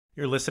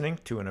You're listening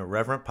to an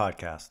Irreverent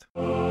podcast.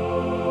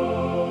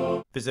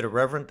 Visit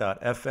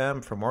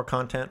irreverent.fm for more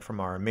content from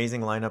our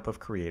amazing lineup of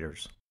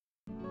creators.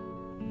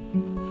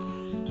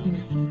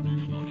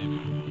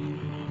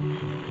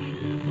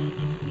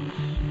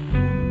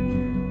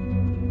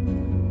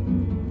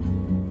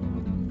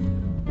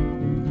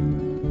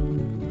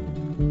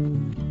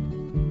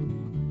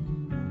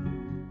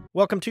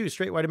 Welcome to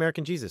Straight White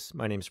American Jesus.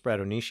 My name is Brad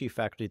Onishi,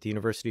 faculty at the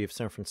University of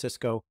San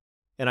Francisco,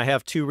 and I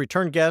have two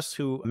return guests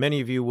who many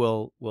of you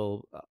will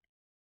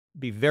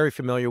be very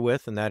familiar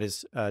with, and that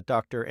is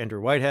Dr.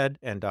 Andrew Whitehead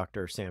and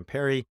Dr. Sam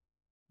Perry.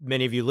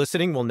 Many of you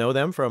listening will know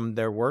them from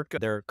their work,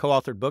 their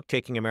co-authored book,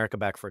 Taking America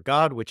Back for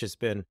God, which has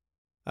been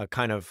a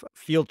kind of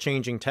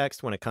field-changing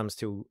text when it comes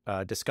to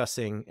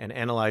discussing and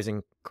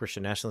analyzing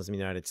Christian nationalism in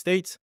the United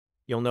States.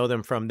 You'll know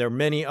them from their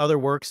many other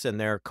works and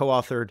their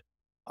co-authored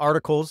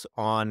articles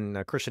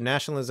on Christian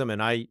nationalism,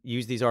 and I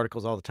use these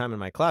articles all the time in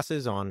my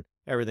classes on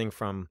everything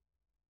from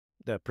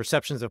the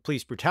perceptions of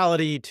police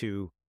brutality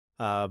to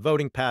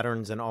voting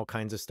patterns and all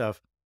kinds of stuff.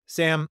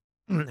 Sam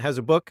has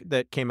a book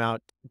that came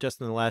out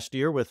just in the last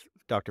year with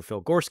Dr.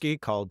 Phil Gorski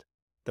called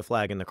The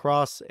Flag and the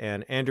Cross,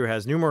 and Andrew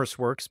has numerous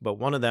works, but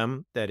one of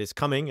them that is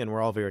coming and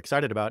we're all very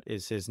excited about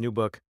is his new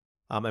book,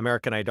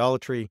 American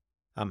Idolatry,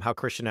 How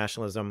Christian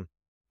Nationalism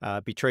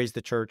Betrays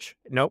the Church.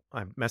 Nope,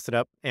 I messed it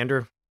up.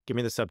 Andrew, give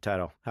me the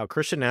subtitle. How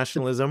Christian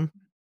Nationalism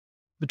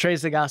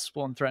betrays the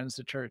gospel and threatens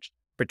the church.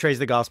 Betrays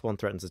the gospel and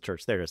threatens the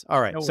church. There it is. All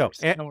right. No So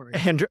worries, no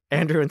worries.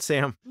 Andrew and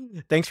Sam,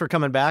 thanks for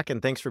coming back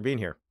and thanks for being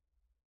here.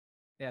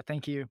 Yeah,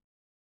 thank you.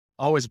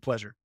 Always a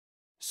pleasure.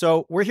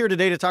 So we're here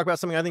today to talk about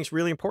something I think is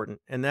really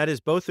important, and that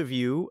is both of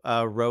you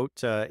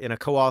wrote in a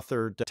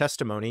co-authored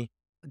testimony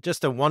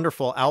just a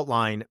wonderful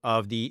outline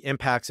of the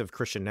impacts of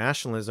Christian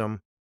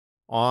nationalism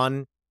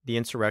on the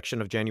insurrection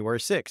of January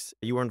 6th.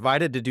 You were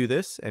invited to do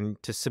this and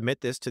to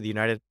submit this to the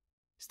United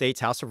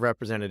States House of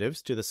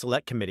Representatives, to the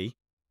Select Committee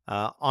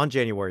on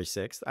January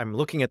 6th. I'm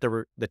looking at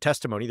the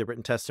testimony, the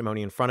written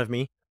testimony in front of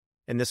me,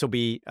 and this will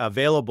be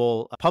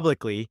available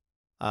publicly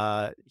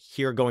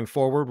here going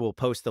forward. We'll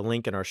post the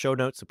link in our show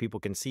notes so people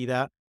can see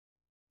that.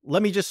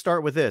 Let me just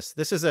start with this.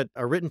 This is a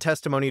written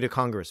testimony to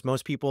Congress.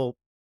 Most people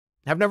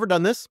have never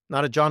done this,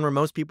 not a genre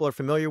most people are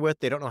familiar with.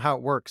 They don't know how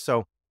it works.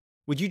 So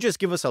would you just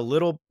give us a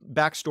little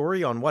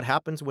backstory on what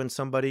happens when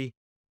somebody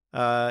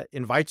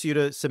invites you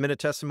to submit a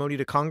testimony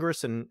to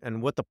Congress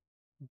and what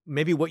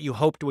maybe what you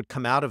hoped would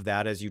come out of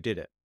that as you did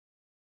it?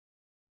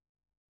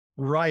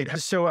 Right.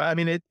 So, I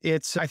mean,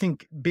 it's, I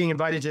think being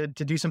invited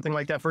to do something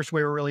like that, first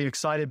we were really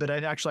excited, but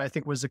it actually, I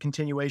think was a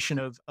continuation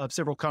of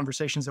several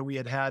conversations that we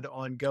had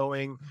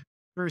ongoing.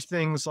 There's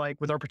things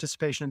like with our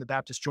participation in the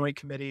Baptist Joint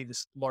Committee,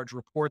 this large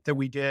report that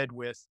we did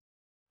with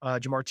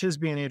Jamar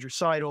Tisby and Andrew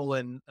Seidel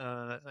and,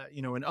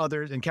 and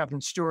others, and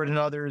Captain Stewart and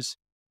others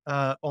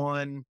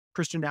on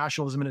Christian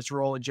nationalism and its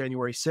role in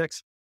January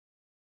 6th.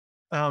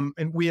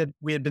 And we had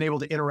been able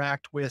to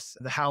interact with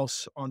the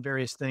House on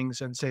various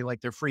things and say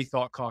like their Free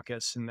Thought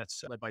Caucus, and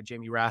that's led by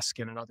Jamie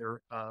Raskin and other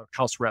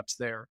House reps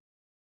there.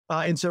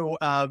 And so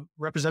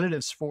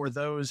representatives for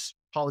those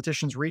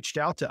politicians reached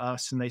out to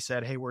us and they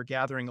said, hey, we're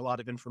gathering a lot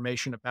of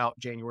information about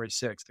January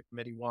 6th. The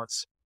committee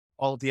wants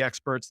all of the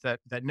experts that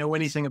know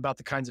anything about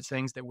the kinds of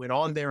things that went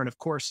on there. And of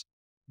course,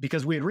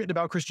 because we had written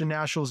about Christian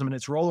nationalism and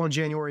its role on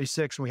January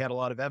 6th, and we had a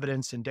lot of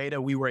evidence and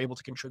data, we were able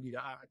to contribute,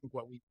 I think,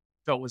 what we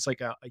felt was like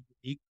a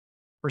unique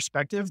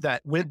perspective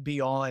that went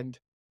beyond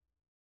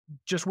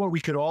just what we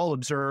could all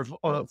observe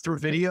through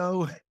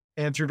video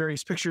and through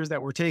various pictures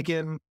that were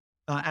taken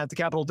at the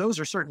Capitol. Those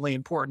are certainly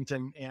important,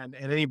 and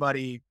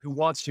anybody who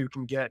wants to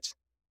can get,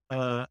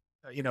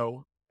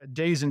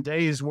 days and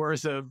days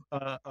worth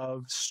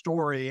of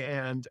story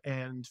and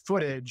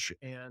footage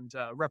and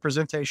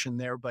representation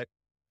there. But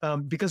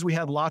because we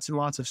had lots and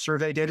lots of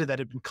survey data that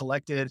had been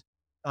collected,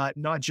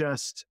 not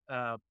just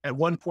at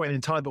one point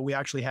in time, but we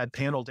actually had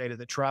panel data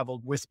that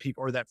traveled with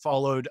people or that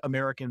followed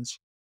Americans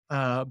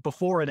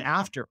before and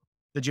after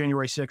the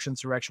January 6th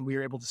insurrection. We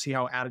were able to see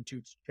how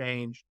attitudes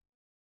changed.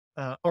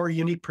 Our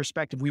unique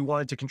perspective we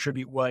wanted to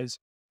contribute was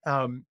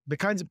the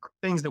kinds of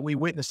things that we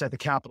witnessed at the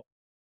Capitol.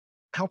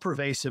 How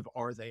pervasive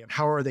are they, and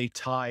how are they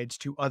tied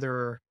to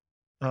other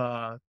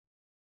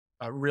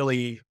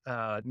really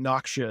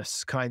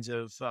noxious kinds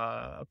of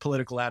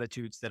political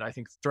attitudes that I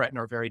think threaten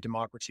our very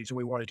democracy? So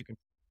we wanted to.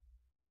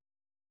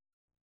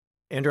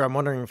 Andrew, I'm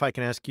wondering if I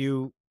can ask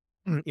you,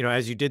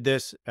 as you did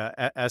this,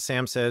 as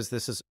Sam says,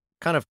 this is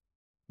kind of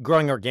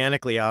growing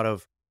organically out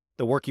of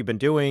the work you've been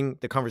doing,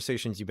 the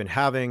conversations you've been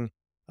having,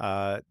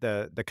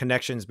 the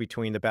connections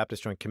between the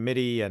Baptist Joint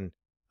Committee and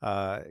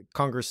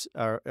Congress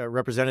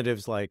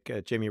representatives like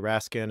Jamie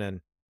Raskin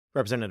and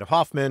Representative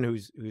Hoffman,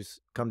 who's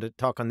come to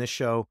talk on this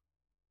show.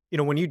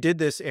 When you did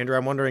this, Andrew,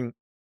 I'm wondering,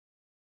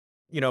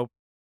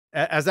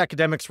 as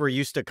academics, we're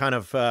used to kind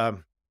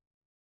of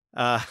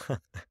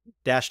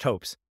dashed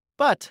hopes,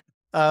 but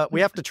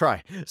we have to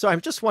try. So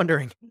I'm just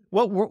wondering,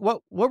 what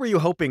were you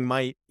hoping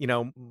might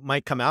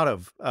come out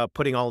of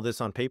putting all of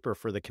this on paper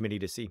for the committee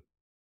to see?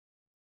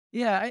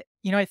 Yeah,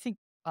 I think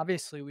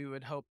obviously we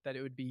would hope that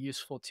it would be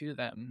useful to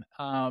them,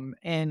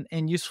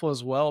 and useful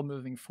as well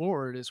moving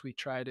forward as we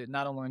try to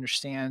not only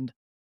understand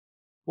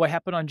what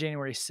happened on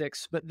January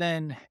 6th, but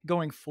then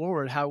going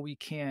forward, how we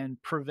can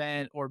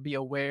prevent or be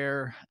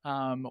aware,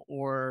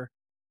 or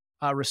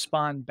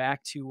respond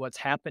back to what's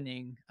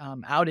happening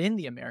out in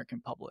the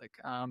American public.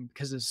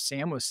 Because as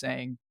Sam was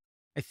saying,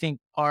 I think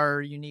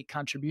our unique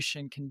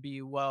contribution can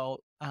be, well,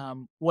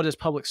 what does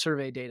public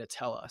survey data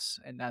tell us?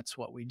 And that's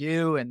what we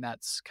do, and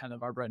that's kind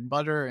of our bread and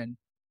butter. And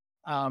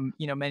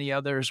many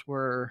others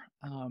were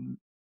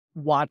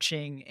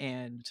watching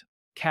and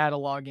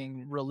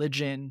cataloging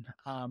religion,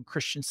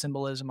 Christian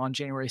symbolism on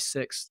January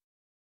 6th,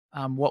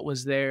 what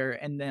was there.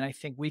 And then I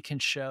think we can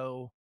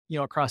show,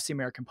 across the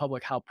American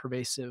public how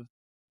pervasive,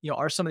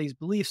 are some of these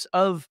beliefs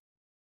of,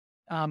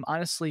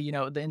 honestly,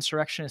 the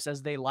insurrectionists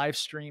as they live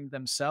streamed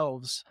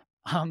themselves,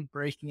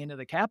 breaking into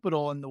the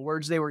Capitol, and the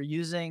words they were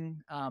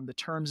using, the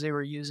terms they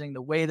were using,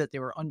 the way that they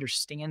were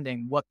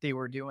understanding what they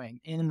were doing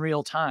in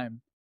real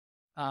time.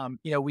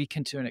 We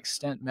can to an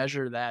extent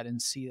measure that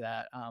and see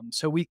that.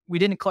 So we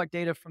didn't collect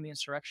data from the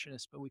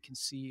insurrectionists, but we can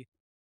see,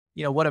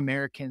 what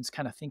Americans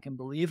kind of think and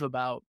believe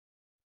about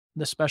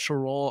the special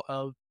role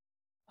of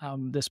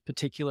this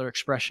particular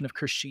expression of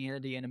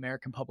Christianity in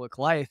American public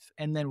life.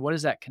 And then what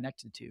is that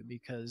connected to?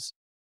 Because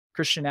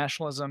Christian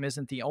nationalism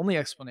isn't the only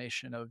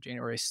explanation of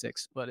January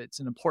 6th, but it's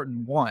an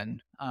important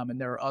one.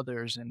 And there are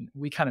others. And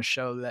we kind of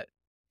show that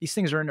these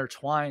things are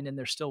intertwined and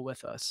they're still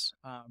with us.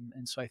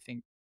 And so I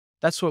think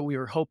that's what we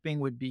were hoping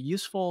would be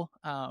useful,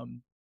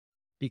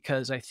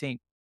 because I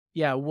think,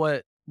 yeah,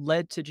 what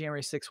led to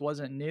January 6th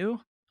wasn't new.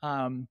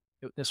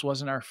 This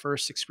wasn't our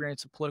first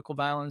experience of political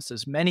violence,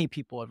 as many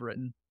people have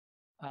written.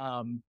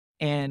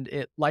 And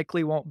it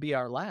likely won't be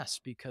our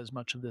last because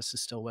much of this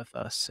is still with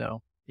us.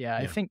 So, yeah,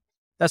 I Yeah. think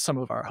that's some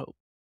of our hope.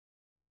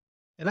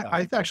 And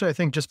I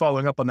think just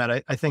following up on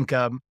that, I think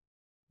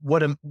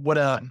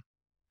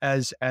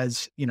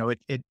as you know,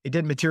 it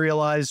didn't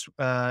materialize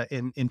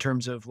in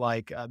terms of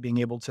like being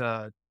able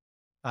to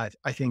I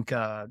think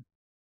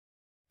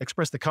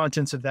express the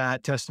contents of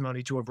that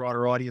testimony to a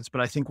broader audience. But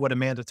I think what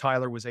Amanda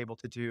Tyler was able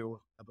to do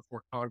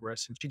before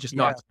Congress, and she just Yeah.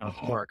 knocked it out of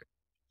the park,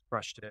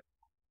 crushed it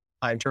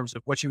in terms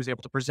of what she was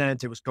able to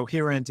present. It was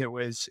coherent. It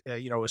was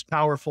it was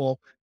powerful.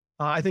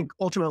 I think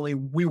ultimately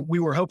we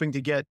were hoping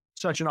to get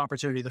such an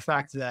opportunity. The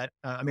fact that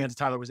Amanda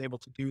Tyler was able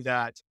to do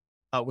that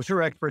with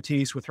her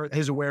expertise, with her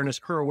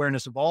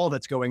awareness of all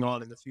that's going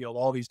on in the field,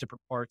 all these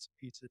different parts,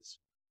 pieces,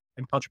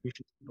 and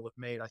contributions people have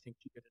made. I think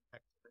she did an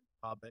excellent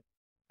job. But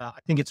I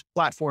think it's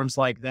platforms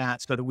like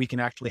that so that we can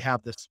actually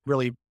have this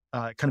really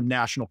kind of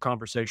national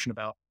conversation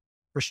about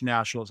Christian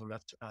nationalism.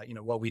 That's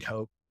what we'd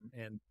hope,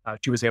 and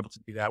she was able to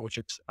do that, which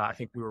it's I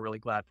think we were really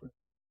glad for.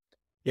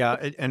 Yeah,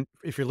 and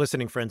if you're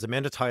listening, friends,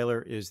 Amanda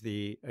Tyler is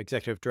the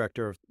executive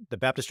director of the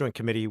Baptist Joint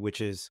Committee, which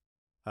is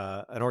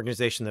an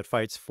organization that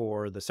fights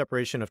for the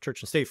separation of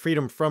church and state,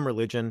 freedom from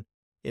religion,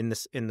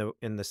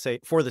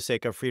 for the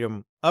sake of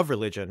freedom of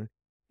religion.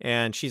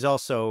 And she's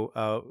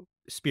also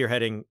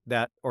spearheading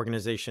that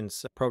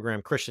organization's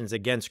program, Christians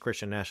Against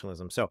Christian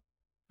Nationalism. So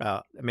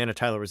Amanda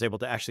Tyler was able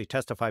to actually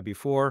testify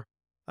before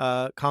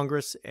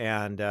Congress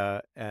and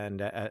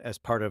as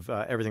part of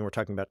everything we're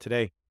talking about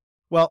today.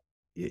 Well,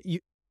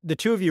 the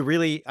two of you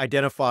really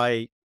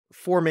identify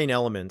four main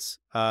elements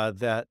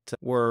that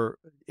were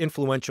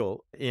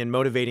influential in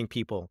motivating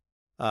people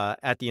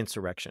at the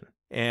insurrection.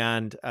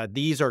 And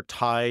these are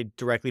tied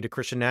directly to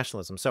Christian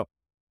nationalism. So,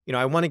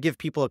 I want to give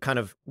people a kind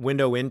of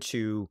window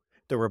into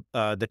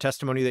the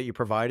testimony that you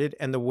provided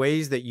and the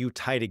ways that you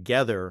tie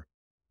together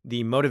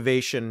the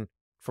motivation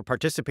for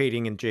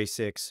participating in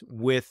J6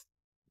 with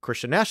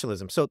Christian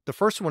nationalism. So the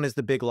first one is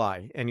the big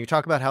lie. And you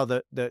talk about how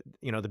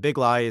the big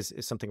lie is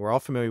something we're all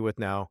familiar with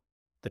now.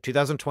 The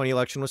 2020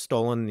 election was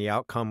stolen and the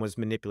outcome was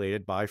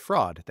manipulated by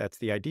fraud. That's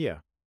the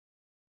idea.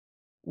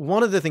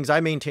 One of the things I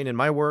maintain in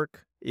my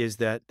work is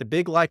that the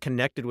big lie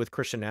connected with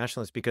Christian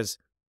nationalists because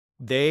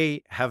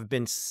they have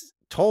been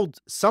told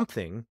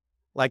something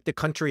like the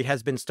country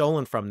has been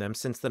stolen from them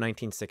since the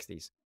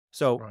 1960s.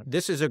 So Right.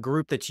 This is a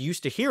group that's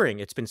used to hearing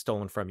it's been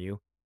stolen from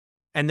you.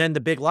 And then the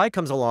big lie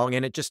comes along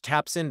and it just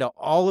taps into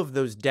all of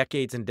those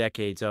decades and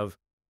decades of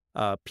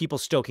people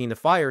stoking the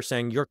fire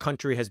saying your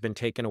country has been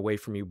taken away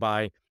from you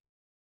by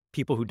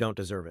people who don't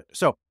deserve it.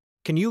 So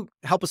can you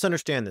help us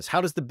understand this?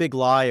 How does the big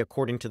lie,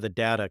 according to the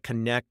data,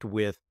 connect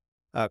with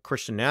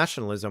Christian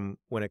nationalism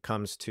when it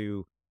comes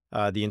to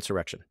the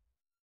insurrection?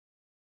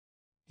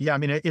 Yeah, I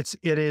mean, it's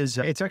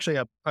actually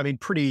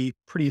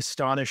pretty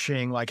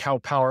astonishing, like how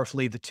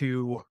powerfully the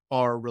two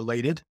are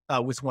related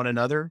with one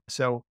another.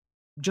 So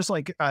just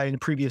like in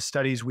previous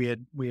studies, we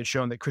had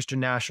shown that Christian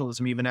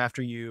nationalism,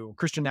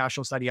 Christian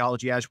nationalist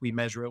ideology, as we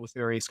measure it with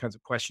various kinds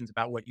of questions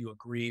about what you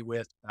agree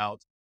with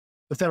about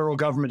the federal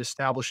government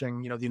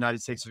establishing, the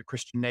United States as a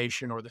Christian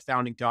nation, or the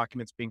founding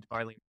documents being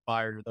divinely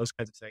inspired, or those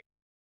kinds of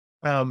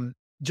things.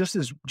 Just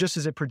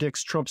as it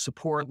predicts Trump's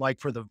support, like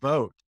for the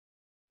vote,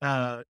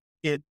 uh,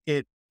 it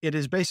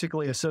is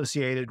basically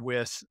associated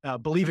with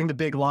believing the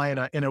big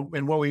lie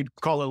in what we'd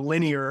call a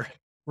linear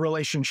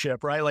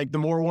relationship, right? Like the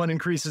more one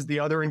increases, the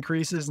other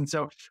increases. And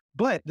so,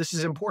 but this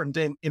is important.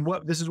 And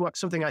this is what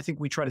something I think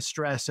we try to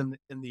stress in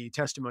the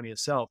testimony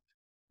itself.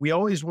 We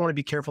always want to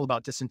be careful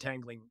about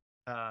disentangling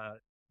uh,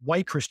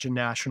 white Christian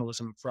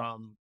nationalism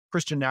from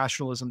Christian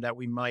nationalism that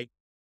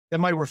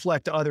might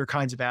reflect other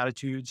kinds of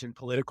attitudes and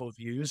political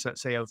views, that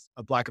say of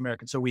Black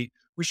Americans. So we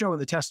show in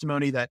the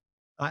testimony that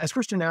as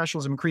Christian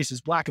nationalism increases,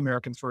 Black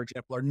Americans, for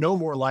example, are no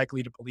more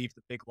likely to believe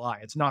the big lie.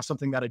 It's not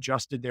something that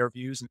adjusted their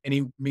views in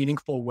any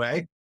meaningful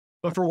way.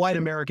 But for white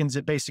Americans,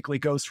 it basically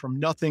goes from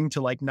nothing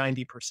to like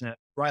 90%,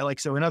 right? Like,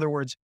 so in other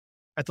words,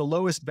 at the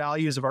lowest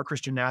values of our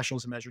Christian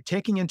nationalism measure,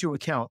 taking into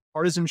account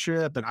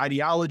partisanship and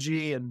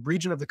ideology and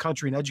region of the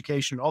country and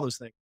education, all those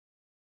things,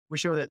 we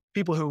show that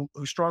people who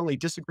strongly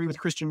disagree with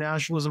Christian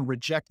nationalism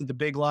rejected the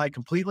big lie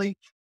completely.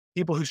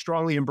 People who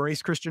strongly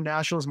embrace Christian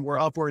nationalism were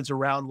upwards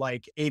around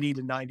like 80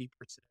 to 90%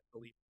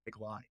 believe the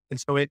big lie. And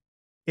so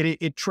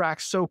it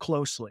tracks so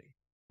closely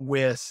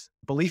with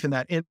belief in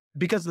that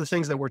because of the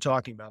things that we're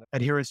talking about,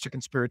 adherence to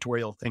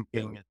conspiratorial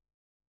thinking,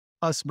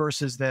 us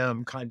versus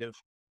them kind of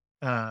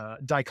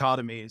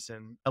dichotomies,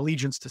 and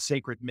allegiance to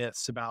sacred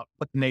myths about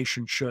what the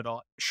nation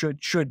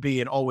should be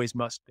and always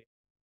must be.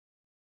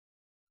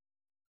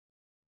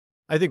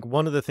 I think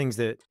one of the things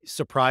that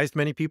surprised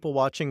many people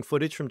watching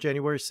footage from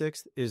January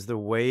 6th is the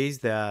ways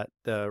that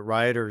the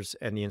rioters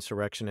and the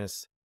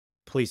insurrectionists,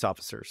 police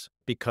officers,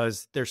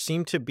 because there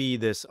seemed to be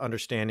this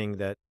understanding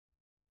that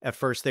at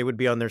first they would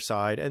be on their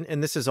side.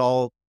 And this is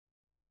all,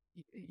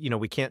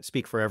 we can't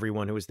speak for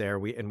everyone who was there.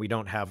 We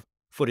don't have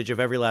footage of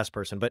every last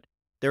person, but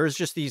there is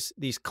just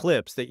these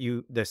clips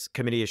that this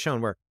committee has shown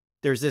where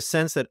there's this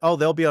sense that, oh,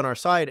 they'll be on our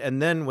side.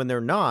 And then when they're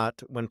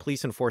not, when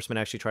police enforcement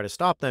actually try to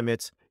stop them,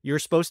 it's, you're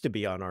supposed to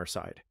be on our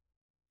side.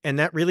 And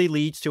that really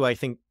leads to, I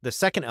think, the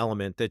second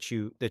element that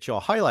y'all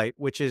highlight,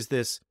 which is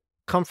this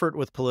comfort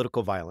with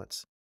political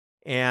violence.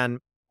 And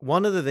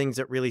one of the things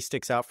that really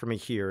sticks out for me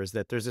here is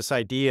that there's this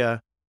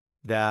idea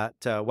that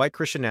white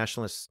Christian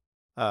nationalists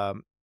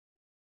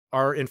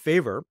are in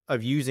favor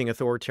of using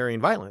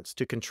authoritarian violence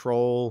to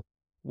control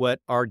what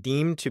are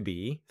deemed to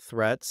be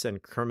threats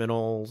and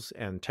criminals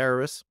and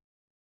terrorists.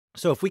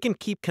 So if we can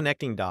keep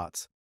connecting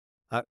dots,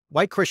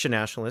 white Christian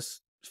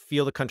nationalists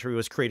feel the country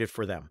was created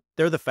for them.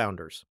 They're the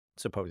founders,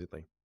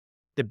 supposedly.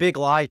 The big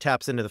lie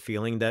taps into the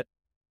feeling that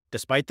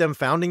despite them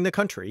founding the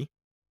country,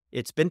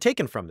 it's been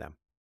taken from them.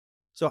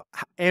 So,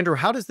 Andrew,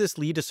 how does this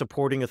lead to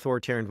supporting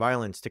authoritarian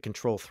violence to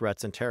control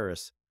threats and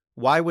terrorists?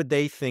 Why would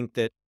they think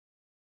that,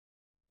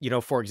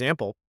 for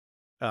example,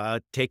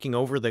 taking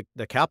over the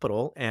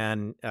Capitol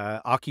and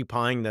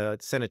occupying the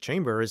Senate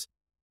chamber is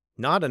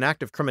not an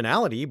act of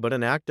criminality, but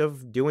an act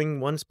of doing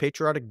one's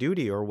patriotic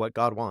duty or what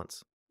God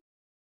wants?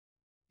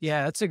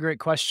 Yeah, that's a great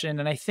question,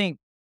 and I think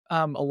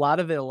a lot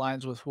of it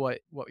aligns with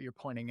what you're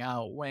pointing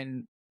out.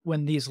 When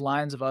these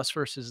lines of us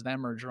versus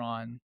them are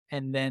drawn,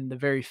 and then the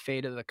very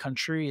fate of the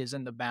country is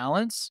in the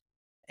balance,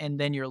 and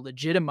then you're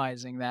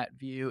legitimizing that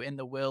view in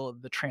the will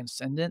of the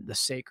transcendent, the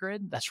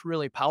sacred. That's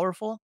really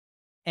powerful.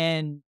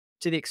 And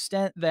to the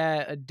extent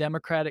that a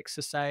democratic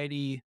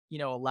society,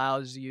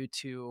 allows you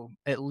to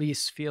at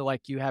least feel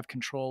like you have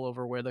control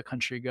over where the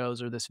country goes,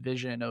 or this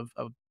vision of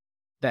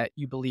that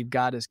you believe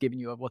God has given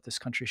you of what this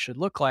country should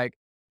look like,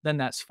 then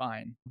that's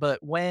fine.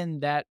 But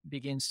when that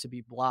begins to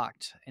be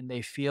blocked and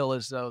they feel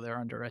as though they're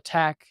under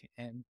attack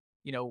and,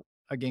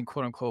 again,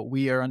 quote unquote,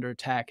 we are under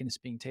attack and it's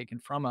being taken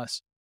from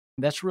us,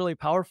 that's really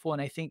powerful.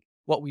 And I think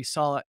what we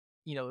saw,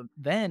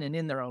 then, and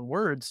in their own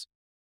words,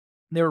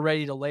 they were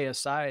ready to lay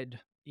aside,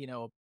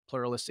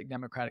 pluralistic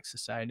democratic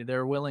society.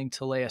 They're willing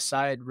to lay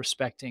aside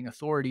respecting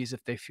authorities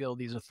if they feel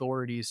these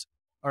authorities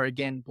are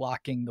again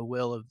blocking the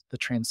will of the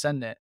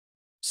transcendent.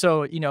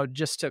 So,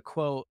 just to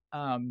quote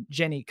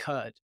Jenny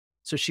Cudd,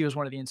 so she was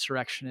one of the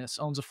insurrectionists,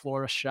 owns a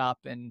florist shop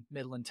in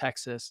Midland,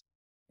 Texas.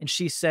 And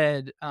she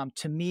said,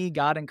 to me,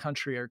 God and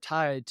country are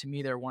tied. To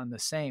me, they're one and the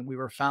same. We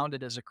were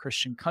founded as a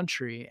Christian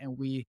country, and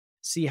we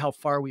see how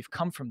far we've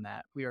come from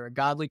that. We are a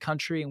godly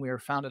country, and we are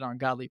founded on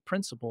godly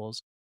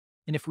principles.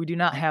 And if we do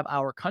not have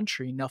our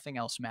country, nothing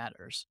else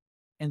matters.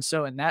 And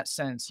so, in that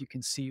sense, you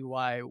can see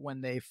why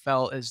when they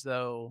felt as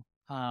though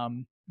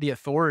the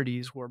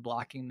authorities were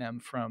blocking them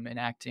from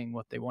enacting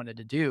what they wanted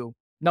to do,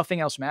 nothing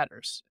else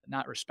matters.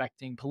 Not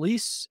respecting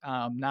police,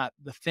 not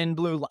the thin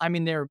blue. I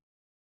mean, there's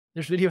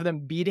video of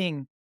them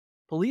beating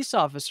police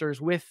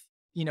officers with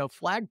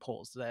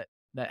flagpoles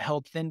that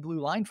held thin blue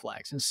line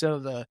flags, and so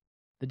the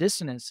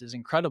dissonance is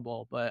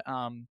incredible. But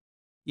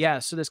yeah,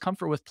 so there's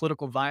comfort with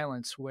political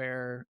violence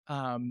where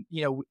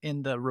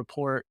in the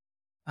report,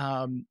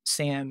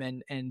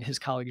 Sam and his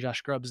colleague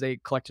Josh Grubbs, they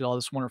collected all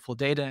this wonderful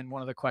data, and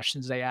one of the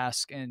questions they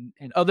ask, and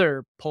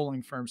other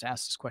polling firms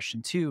ask this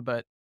question too,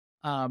 but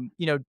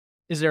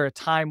is there a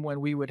time when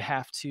we would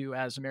have to,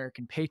 as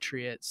American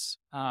patriots,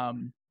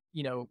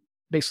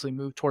 basically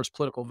move towards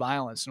political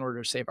violence in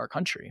order to save our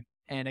country?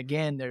 And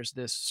again, there's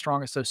this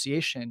strong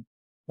association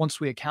once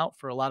we account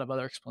for a lot of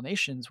other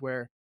explanations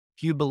where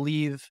if you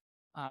believe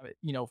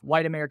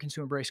white Americans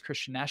who embrace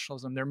Christian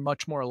nationalism, they're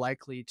much more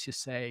likely to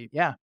say,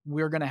 yeah,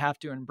 we're going to have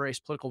to embrace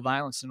political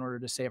violence in order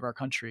to save our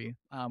country.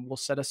 We'll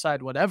set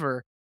aside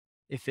whatever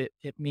if it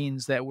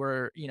means that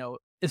we're,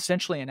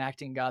 essentially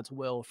enacting God's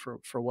will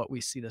for what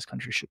we see this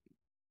country should be.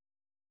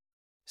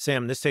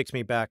 Sam, this takes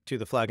me back to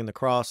the flag and the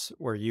cross,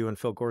 where you and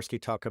Phil Gorski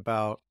talk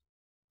about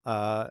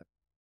uh,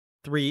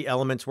 three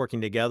elements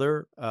working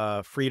together: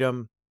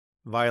 freedom,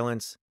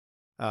 violence,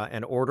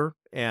 and order.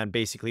 And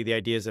basically, the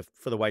idea is, if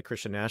for the white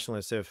Christian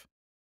nationalists, if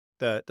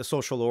the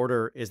social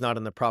order is not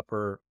in the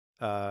proper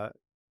uh,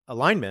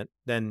 alignment,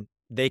 then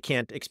they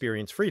can't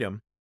experience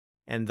freedom,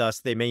 and thus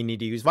they may need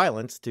to use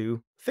violence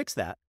to fix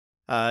that.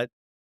 Uh,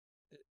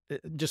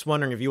 just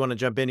wondering if you want to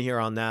jump in here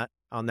on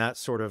that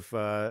sort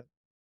of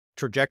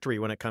trajectory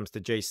when it comes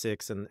to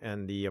J6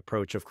 and the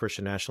approach of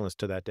Christian nationalists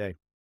to that day.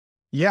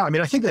 Yeah, I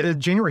mean, I think that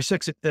January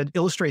 6th, it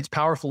illustrates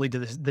powerfully to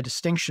the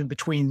distinction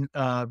between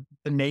the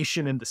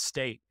nation and the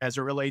state as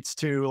it relates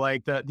to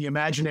like the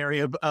imaginary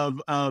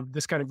of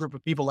this kind of group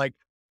of people. Like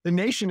the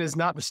nation is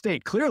not the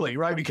state, clearly,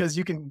 right? Because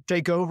you can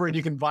take over and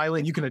you can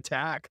violate, you can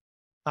attack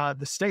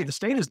the state. The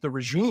state is the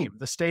regime.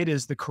 The state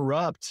is the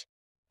corrupt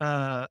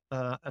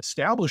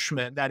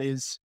establishment that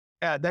is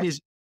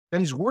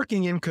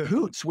working in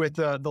cahoots with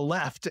the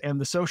left and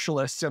the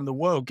socialists and the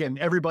woke and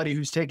everybody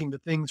who's taking the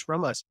things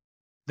from us.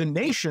 The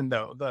nation,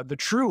 though, the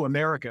true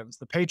Americans,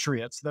 the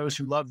patriots, those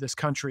who love this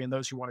country and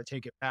those who want to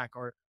take it back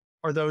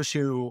are those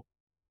who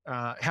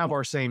have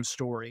our same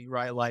story,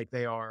 right? Like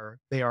they are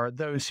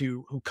those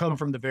who come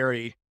from the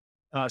very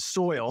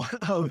soil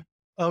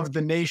of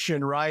the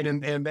nation, right?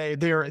 And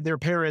their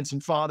parents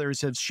and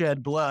fathers have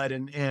shed blood,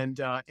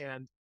 and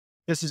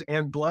this is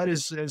and blood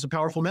is a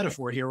powerful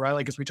metaphor here, right?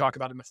 Like as we talk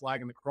about in the flag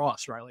and the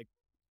cross, right? Like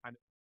kind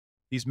of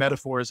these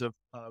metaphors of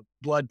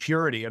blood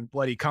purity and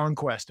bloody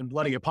conquest and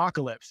bloody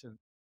apocalypse,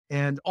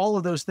 and all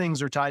of those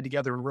things are tied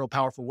together in a real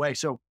powerful way.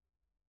 So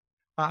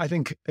I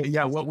think,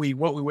 yeah, what we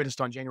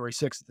witnessed on January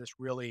 6th, this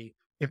really,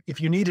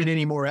 if you needed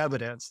any more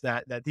evidence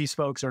that these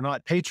folks are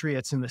not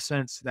patriots in the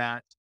sense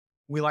that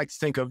we like to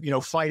think of,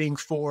 fighting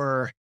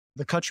for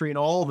the country and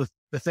all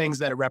the things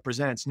that it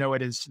represents. No,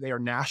 they are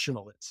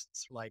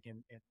nationalists, like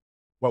in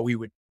what we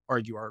would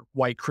argue are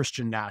white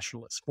Christian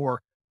nationalists,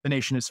 or the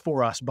nation is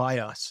for us, by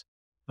us,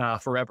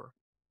 forever.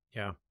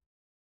 Yeah.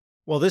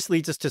 Well, this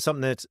leads us to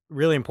something that's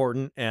really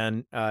important,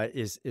 and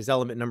is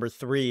element number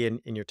 3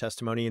 in your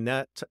testimony, and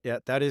that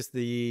is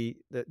the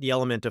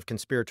element of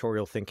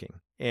conspiratorial thinking,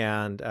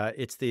 and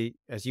it's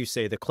as you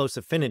say, the close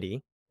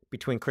affinity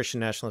between Christian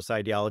nationalist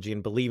ideology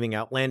and believing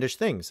outlandish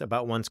things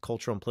about one's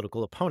cultural and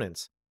political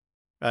opponents.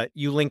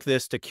 You link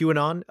this to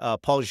QAnon.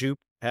 Paul Jupe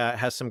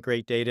has some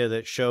great data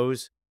that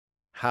shows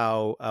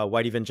how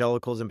white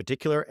evangelicals in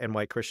particular and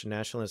white Christian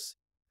nationalists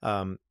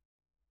um,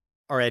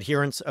 are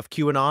adherents of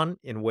QAnon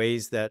in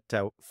ways that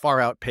far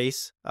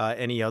outpace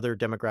any other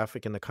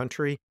demographic in the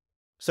country.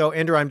 So,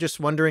 Andrew, I'm just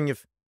wondering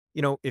if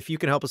you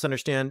can help us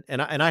understand,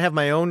 and I have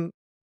my own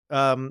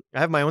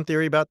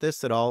theory about this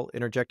that I'll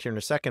interject here in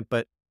a second.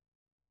 But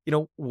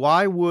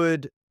why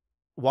would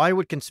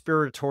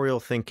conspiratorial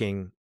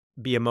thinking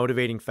be a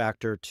motivating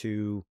factor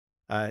to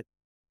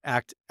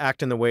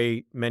act in the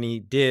way many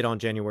did on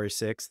January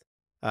 6th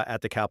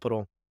at the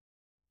Capitol?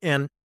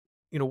 And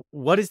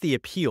what is the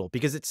appeal?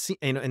 Because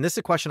and this is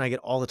a question I get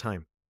all the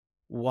time.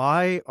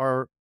 Why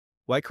are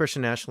white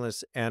Christian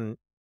nationalists and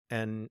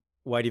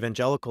white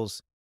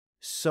evangelicals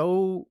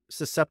so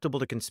susceptible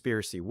to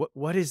conspiracy?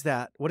 What is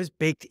that? What is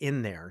baked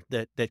in there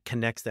that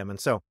connects them? And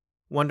so,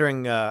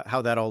 wondering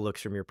how that all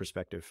looks from your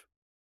perspective.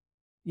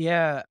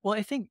 Yeah. Well,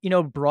 I think,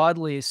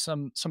 broadly,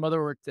 some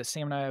other work that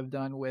Sam and I have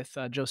done with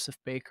Joseph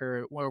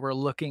Baker, where we're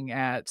looking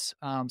at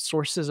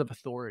sources of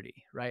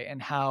authority, right?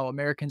 And how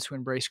Americans who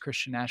embrace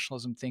Christian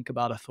nationalism think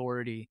about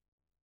authority.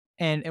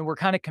 And we're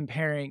kind of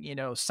comparing,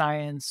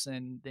 science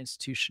and the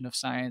institution of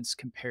science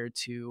compared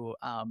to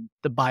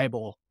the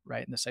Bible,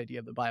 right? And this idea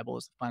of the Bible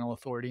as the final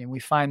authority. And we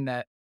find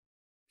that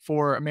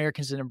for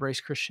Americans that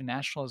embrace Christian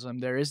nationalism,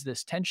 there is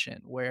this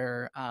tension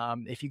where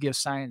if you give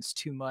science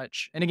too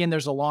much, and again,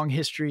 there's a long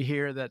history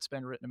here that's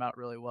been written about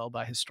really well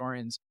by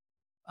historians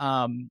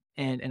and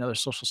other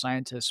social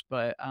scientists.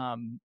 But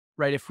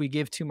right, if we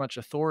give too much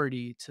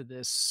authority to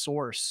this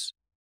source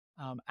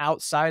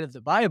outside of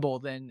the Bible,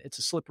 then it's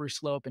a slippery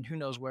slope, and who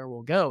knows where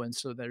we'll go. And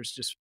so there's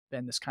just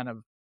been this kind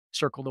of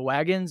circle the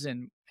wagons,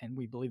 and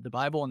we believe the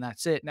Bible, and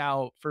that's it.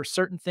 Now, for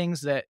certain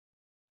things that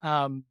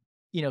um,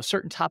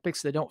 certain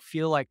topics that don't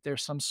feel like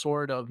there's some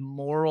sort of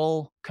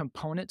moral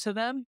component to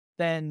them,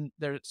 then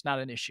there's not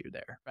an issue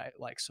there, right?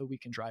 Like, so we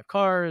can drive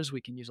cars,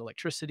 we can use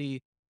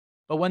electricity.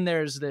 But when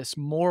there's this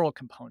moral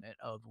component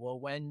of, well,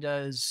 when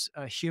does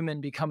a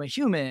human become a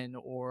human,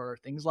 or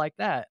things like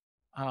that,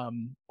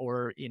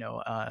 or,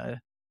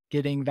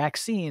 getting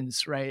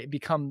vaccines, right?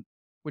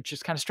 Which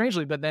is kind of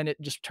strangely, but then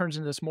it just turns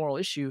into this moral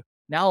issue.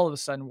 Now, all of a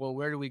sudden, well,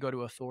 where do we go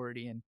to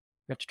authority? And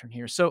we have to turn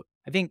here. So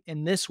I think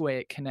in this way,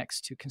 it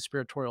connects to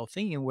conspiratorial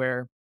thinking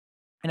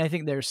and I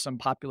think there's some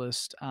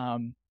populist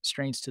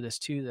strains to this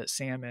too that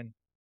Sam and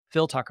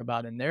Phil talk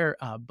about in their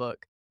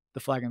book. the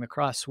flag and the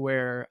cross,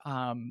 where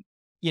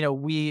you know,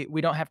 we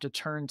don't have to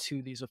turn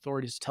to these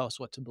authorities to tell us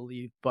what to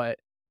believe, but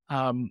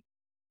um,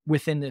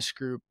 within this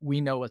group,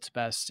 we know what's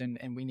best,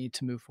 and we need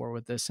to move forward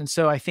with this. And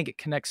so I think it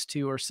connects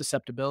to our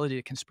susceptibility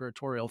to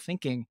conspiratorial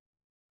thinking,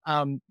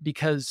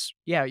 because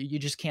yeah, you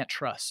just can't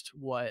trust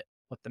what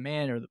the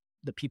man or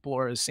the people,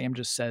 or as Sam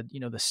just said, you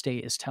know, the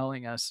state is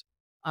telling us.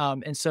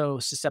 And so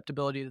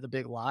susceptibility to the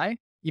big lie,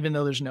 even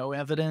though there's no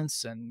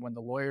evidence, and when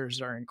the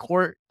lawyers are in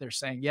court, they're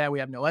saying, yeah, we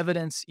have no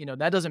evidence. You know,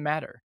 that doesn't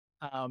matter,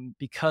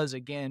 because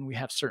again, we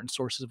have certain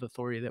sources of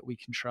authority that we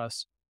can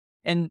trust.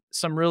 And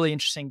some really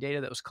interesting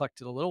data that was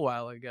collected a little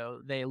while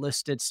ago, they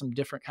listed some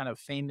different kind of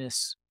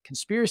famous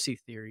conspiracy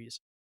theories,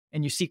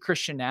 and you see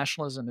Christian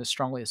nationalism is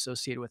strongly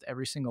associated with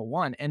every single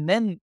one. And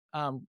then,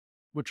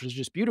 which was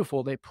just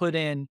beautiful, they put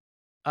in,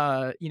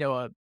 you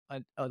know,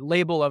 a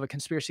label of a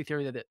conspiracy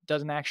theory that it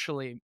doesn't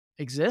actually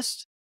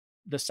exist,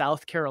 the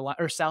South Carolina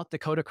or South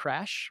Dakota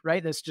crash,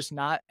 right? That's just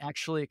not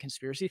actually a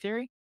conspiracy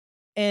theory.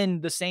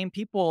 And the same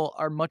people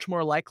are much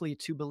more likely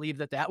to believe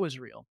that that was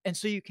real. And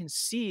so you can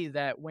see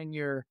that when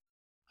you're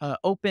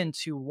open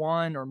to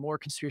one or more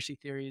conspiracy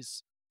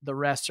theories, the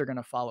rest are going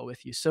to follow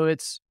with you. So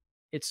it's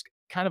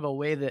kind of a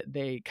way that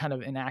they kind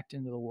of enact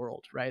into the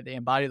world, right? They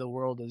embody the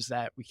world as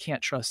that we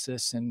can't trust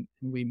this, and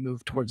we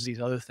move towards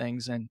these other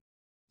things. And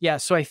yeah,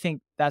 so I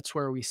think that's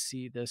where we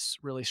see this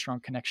really strong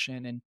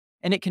connection,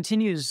 and it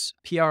continues.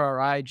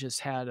 PRRI just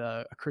had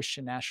a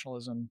Christian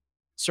nationalism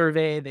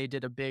survey. They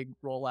did a big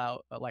rollout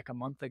like a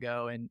month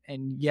ago,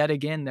 and yet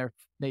again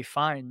they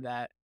find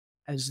that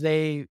as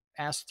they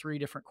asked 3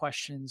 different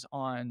questions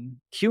on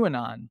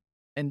QAnon,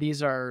 and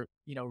these are,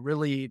 you know,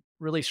 really,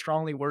 really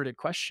strongly worded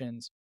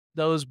questions,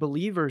 those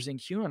believers in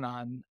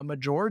QAnon, a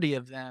majority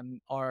of them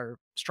are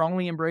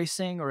strongly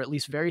embracing or at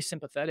least very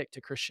sympathetic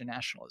to Christian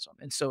nationalism.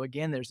 And so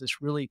again, there's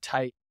this really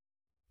tight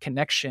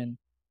connection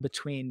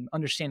between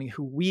understanding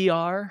who we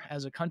are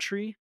as a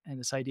country and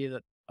this idea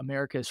that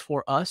America is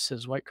for us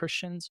as white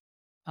Christians.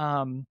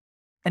 Um,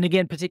 and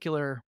again,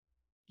 particular,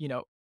 you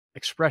know,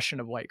 expression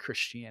of white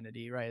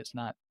Christianity, right? It's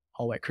not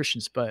all white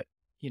Christians, but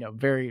you know,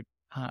 very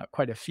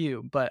quite a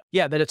few. But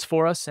yeah, that it's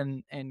for us,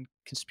 and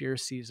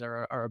conspiracies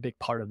are a big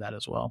part of that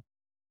as well.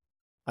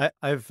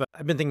 I've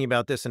been thinking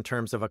about this in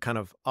terms of a kind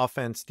of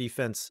offense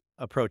defense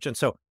approach, and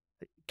so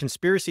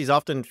conspiracies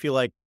often feel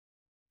like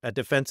a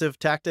defensive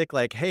tactic.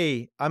 Like,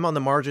 hey, I'm on the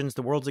margins,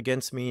 the world's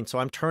against me, and so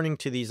I'm turning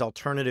to these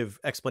alternative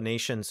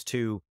explanations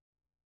to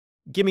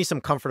give me some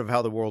comfort of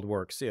how the world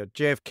works. You know,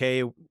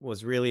 JFK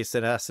was really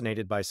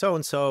assassinated by so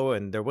and so,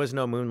 and there was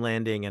no moon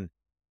landing, and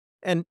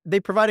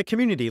they provide a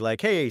community like,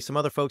 hey, some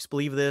other folks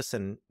believe this,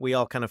 and we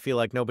all kind of feel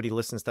like nobody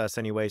listens to us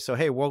anyway. So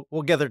hey, we'll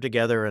gather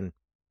together, and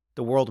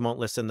the world won't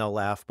listen, they'll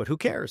laugh, but who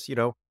cares, you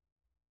know?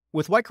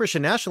 With white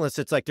Christian nationalists,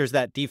 it's like there's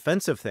that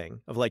defensive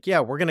thing of like, yeah,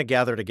 we're going to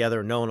gather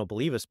together, no one will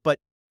believe us, but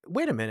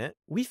wait a minute,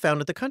 we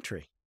founded the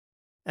country,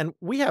 and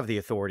we have the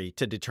authority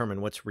to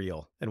determine what's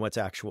real and what's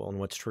actual and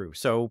what's true.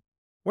 So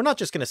we're not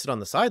just going to sit on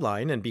the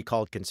sideline and be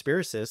called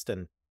conspiracist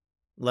and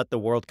let the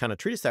world kind of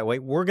treat us that way.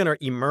 We're going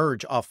to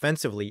emerge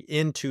offensively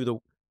into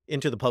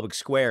the public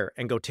square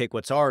and go take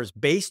what's ours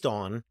based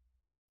on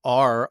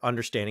our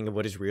understanding of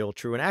what is real,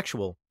 true, and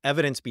actual.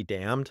 Evidence be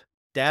damned,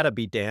 data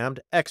be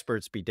damned,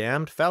 experts be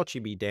damned,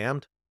 Fauci be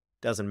damned.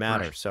 Doesn't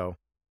matter. Right. So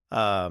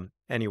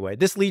anyway,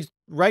 this leads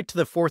right to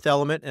the 4th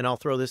element, and I'll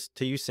throw this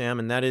to you, Sam,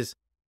 and that is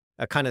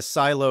a kind of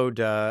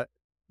siloed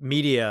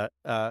media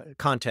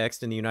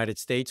context in the United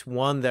States,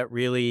 one that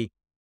really,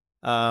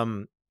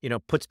 you know,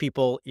 puts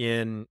people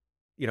in,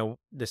 you know,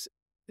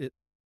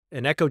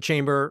 an echo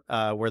chamber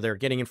where they're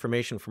getting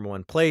information from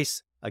one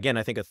place. Again,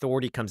 I think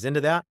authority comes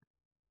into that.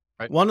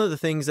 Right. One of the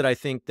things that I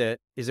think that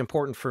is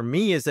important for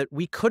me is that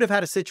we could have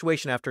had a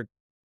situation after,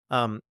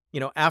 you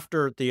know,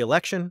 after the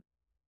election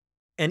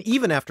and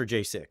even after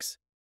J6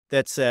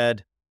 that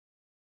said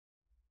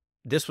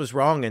this was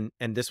wrong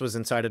and this was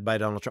incited by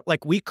Donald Trump.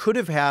 Like, we could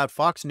have had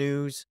Fox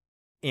News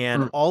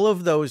and all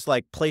of those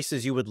like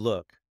places you would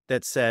look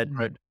that said,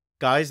 Right.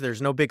 guys,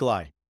 there's no big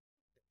lie.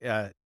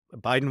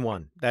 Biden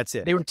won. That's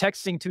it. They were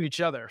texting to each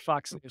other,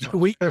 Fox News.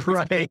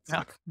 Right.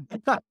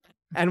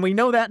 And we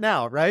know that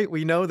now, right?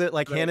 We know that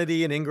like Right.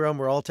 Hannity and Ingram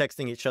were all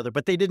texting each other,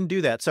 but they didn't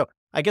do that. So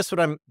I guess what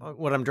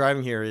I'm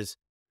driving here is,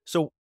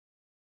 so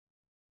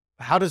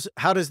how does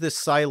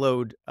this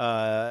siloed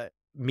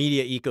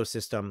media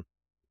ecosystem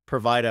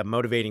provide a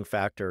motivating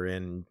factor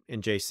in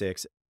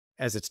J6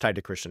 as it's tied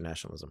to Christian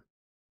nationalism?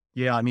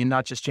 Yeah, I mean,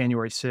 not just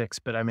January 6th,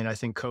 but I mean, I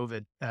think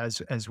COVID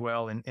as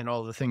well, and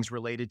all the things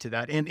related to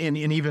that, and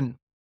even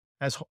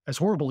as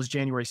horrible as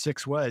January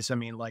 6th was, I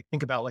mean, like,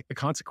 think about like the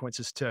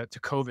consequences to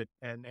COVID,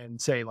 and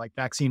say like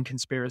vaccine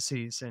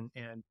conspiracies, and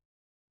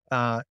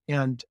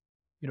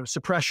you know,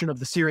 suppression of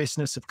the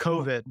seriousness of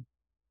COVID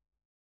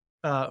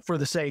for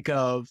the sake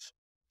of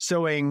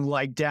sowing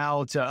like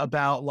doubt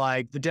about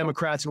like the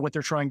Democrats and what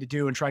they're trying to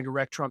do and trying to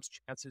wreck Trump's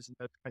chances and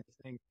those kinds of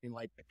things. Being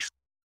like,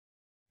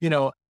 you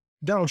know,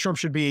 Donald Trump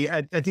should be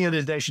at the end of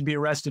the day should be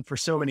arrested for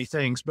so many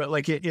things, but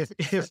like if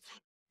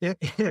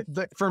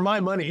for my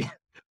money,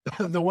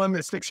 the one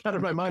that sticks out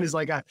of my mind is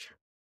like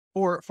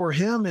for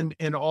him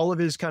and all of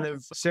his kind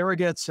of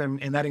surrogates,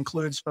 and that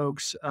includes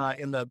folks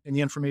in the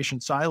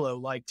information silo,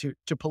 like to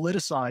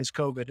politicize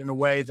COVID in a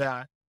way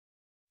that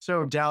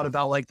so doubt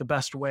about like the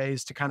best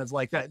ways to kind of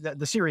like that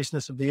the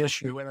seriousness of the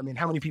issue. And I mean,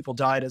 how many people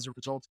died as a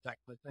result of that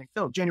kind of thing?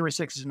 No, January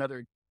 6th is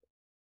another.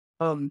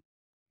 Um,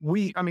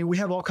 I mean, we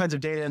have all kinds of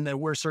data, and that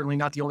we're certainly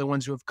not the only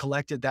ones who have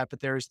collected that.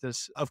 But there's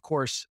this, of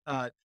course,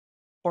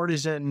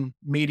 partisan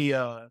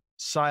media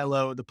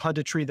silo, the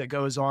punditry that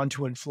goes on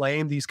to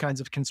inflame these kinds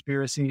of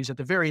conspiracies. At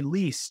the very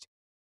least,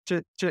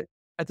 to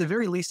at the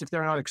very least, if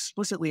they're not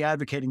explicitly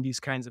advocating these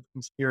kinds of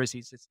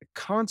conspiracies, it's the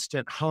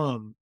constant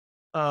hum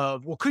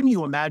of, well, couldn't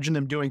you imagine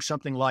them doing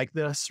something like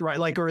this, right?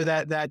 Like, or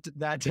that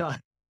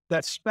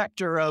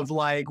specter of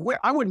like, where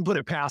I wouldn't put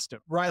it past them,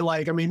 right?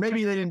 Like, I mean,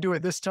 maybe they didn't do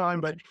it this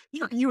time, but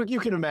you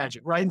can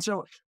imagine, right? And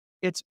so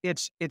it's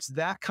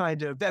that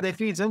kind of that it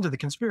feeds into the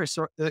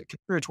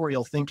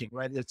conspiratorial thinking,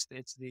 right?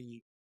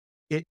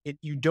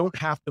 You don't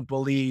have to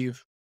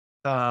believe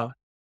the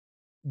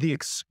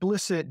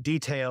explicit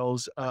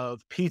details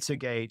of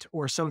Pizzagate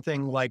or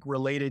something like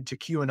related to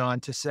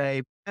QAnon to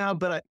say, yeah,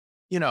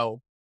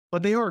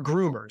 but they are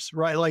groomers,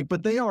 right? Like,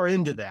 but they are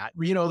into that.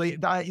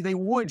 They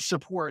would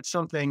support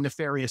something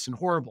nefarious and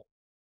horrible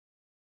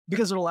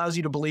because it allows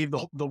you to believe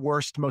the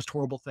worst, most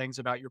horrible things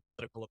about your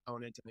political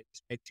opponent, and it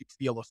just makes you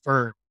feel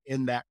affirmed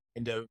in that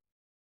kind of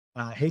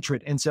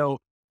hatred. And so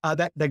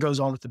that goes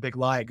on with the big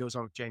lie. It goes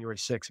on with January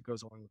 6th. It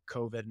goes on with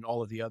COVID and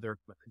all of the other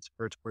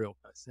conspiratorial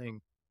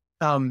thing.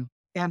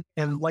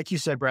 And like you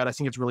said, Brad, I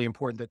think it's really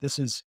important that this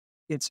is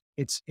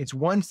it's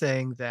one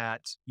thing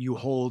that you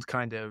hold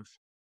kind of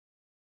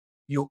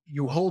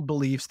you hold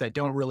beliefs that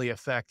don't really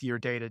affect your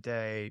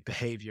day-to-day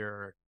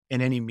behavior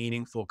in any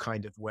meaningful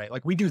kind of way.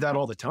 Like we do that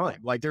all the time.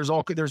 Like there's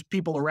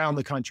people around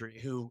the country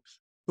who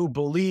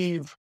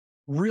believe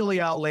really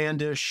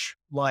outlandish,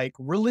 like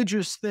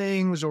religious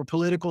things or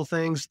political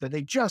things that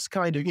they just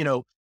kind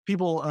of,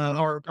 people,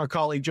 our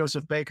colleague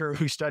Joseph Baker,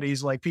 who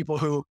studies like people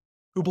who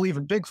believe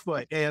in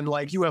Bigfoot and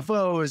like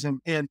UFOs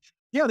and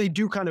yeah, they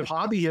do kind of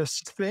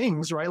hobbyist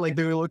things, right? Like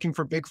they're looking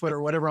for Bigfoot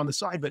or whatever on the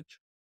side, but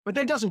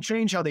that doesn't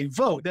change how they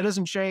vote. That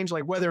doesn't change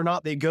like whether or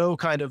not they go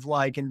kind of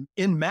like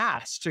in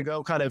mass to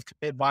go kind of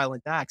commit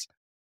violent acts.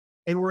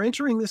 And we're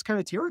entering this kind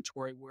of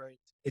territory where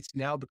it's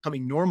now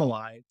becoming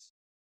normalized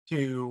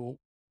to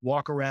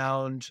walk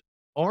around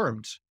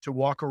armed, to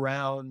walk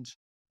around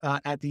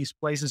at these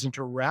places and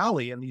to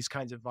rally in these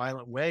kinds of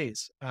violent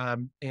ways.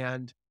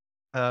 And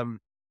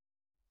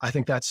I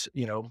think that's,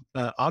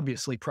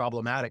 obviously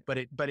problematic, but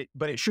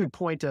it should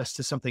point us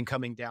to something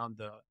coming down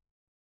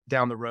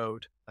the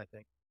road, I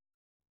think.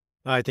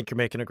 I think you're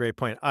making a great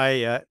point.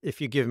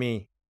 If you give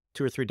me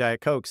 2 or 3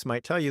 Diet Cokes,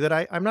 might tell you that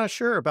I'm not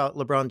sure about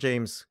LeBron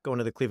James going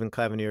to the Cleveland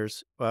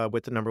Cavaliers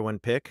with the number 1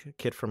 pick, a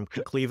kid from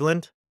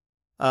Cleveland.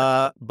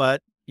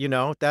 But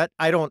that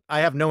I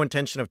have no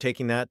intention of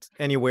taking that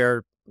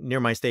anywhere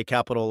near my state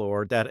capital,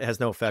 or that has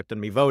no effect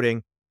on me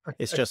voting.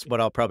 It's just what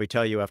I'll probably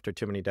tell you after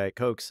too many Diet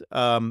Cokes.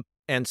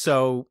 And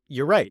so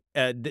you're right.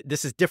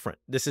 This is different.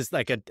 This is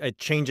like it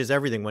changes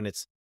everything when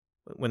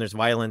there's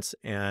violence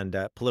and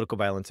political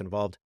violence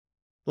involved.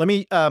 Let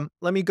me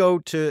go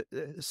to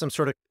some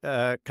sort of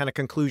kind of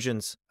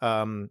conclusions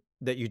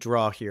that you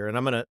draw here, and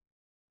I'm gonna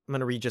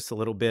read just a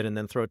little bit and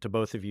then throw it to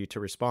both of you to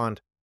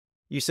respond.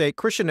 You say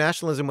Christian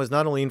nationalism was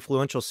not only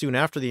influential soon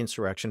after the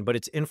insurrection, but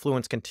its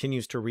influence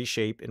continues to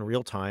reshape in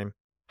real time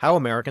how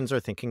Americans are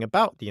thinking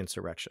about the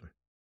insurrection.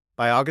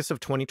 By August of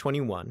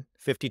 2021,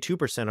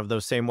 52% of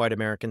those same white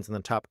Americans in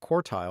the top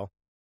quartile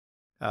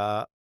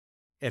and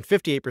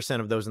 58%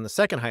 of those in the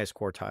second highest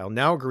quartile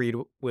now agreed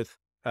with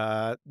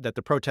that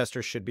the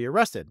protesters should be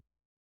arrested.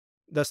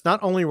 Thus,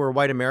 not only were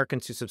white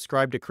Americans who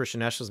subscribed to Christian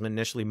nationalism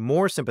initially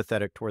more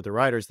sympathetic toward the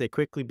rioters, they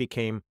quickly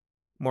became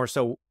more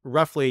so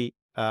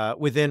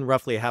within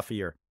roughly a half a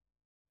year.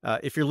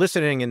 If you're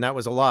listening and that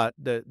was a lot,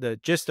 the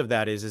gist of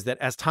that is that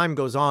as time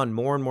goes on,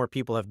 more and more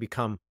people have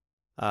become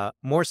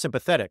more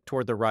sympathetic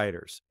toward the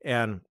rioters.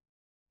 And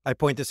I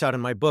point this out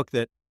in my book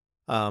that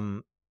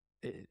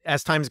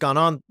as time's gone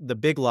on, the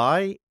big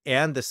lie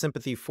and the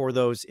sympathy for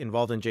those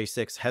involved in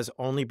J6 has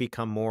only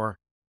become more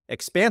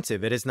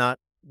expansive. It has not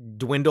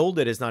dwindled.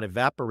 It has not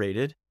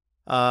evaporated.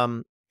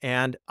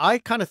 And I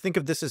kind of think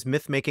of this as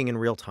myth making in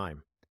real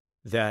time,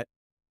 that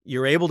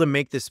you're able to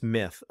make this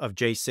myth of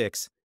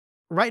J6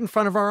 right in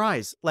front of our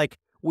eyes. Like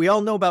we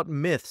all know about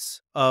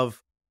myths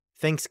of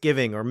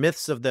Thanksgiving, or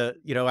myths of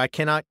I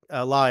cannot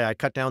lie, I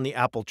cut down the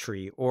apple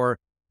tree, or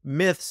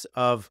myths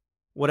of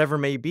whatever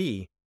may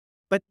be.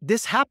 But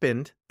this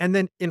happened, and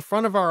then in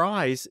front of our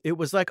eyes, it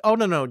was like, oh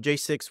no,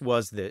 J6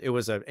 was it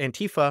was an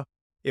Antifa,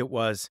 it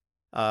was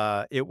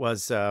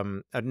a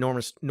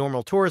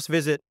normal tourist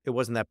visit, it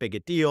wasn't that big a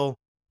deal,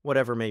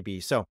 whatever may be.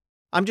 So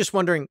I'm just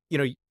wondering,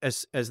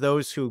 as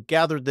those who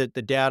gathered the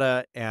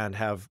data and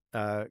have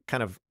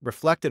kind of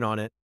reflected on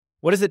it,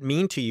 what does it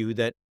mean to you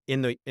that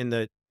in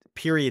the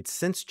period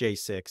since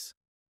J6,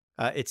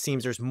 it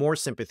seems there's more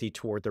sympathy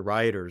toward the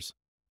rioters?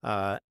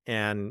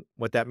 And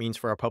what that means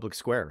for our public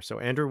square. So,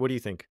 Andrew, what do you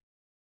think?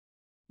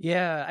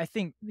 Yeah, I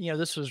think,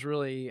 this was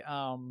really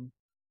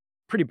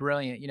pretty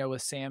brilliant,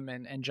 with Sam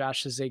and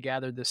Josh as they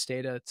gathered this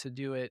data to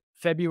do it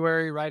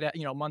February, right at,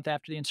 a month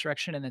after the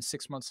insurrection, and then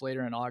 6 months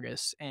later in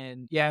August.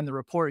 And yeah, in the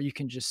report, you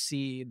can just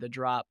see the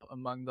drop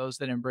among those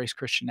that embrace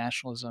Christian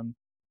nationalism.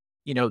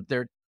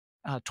 They're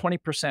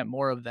 20%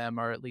 more of them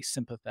are at least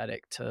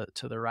sympathetic to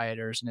the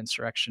rioters and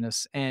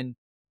insurrectionists. And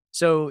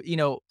so,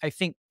 I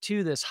think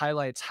too, this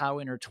highlights how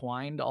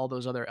intertwined all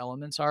those other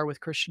elements are with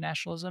Christian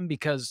nationalism,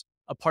 because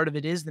a part of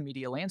it is the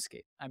media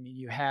landscape. I mean,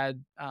 you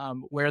had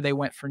where they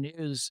went for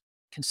news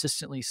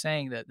consistently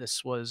saying that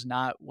this was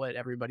not what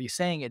everybody's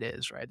saying it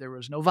is, right? There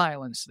was no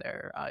violence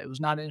there. It was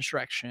not an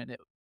insurrection.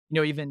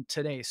 Even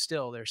today,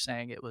 still, they're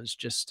saying it was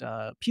just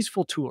a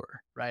peaceful tour,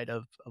 right,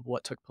 of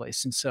what took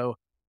place. And so,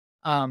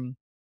 um,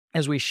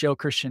 as we show,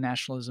 Christian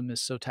nationalism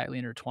is so tightly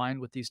intertwined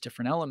with these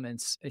different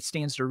elements, it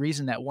stands to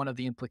reason that one of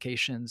the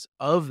implications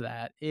of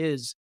that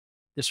is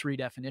this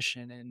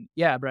redefinition. And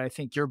yeah, but I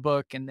think your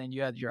book, and then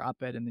you had your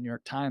op-ed in the New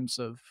York Times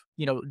of,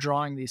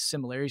 drawing these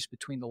similarities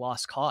between the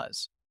lost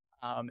cause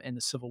and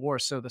the Civil War.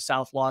 So the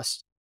South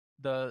lost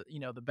the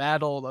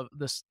battle of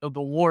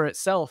the war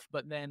itself,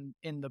 but then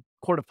in the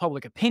court of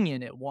public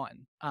opinion, it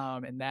won.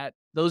 And that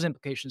those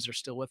implications are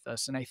still with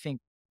us. And I think,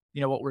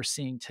 what we're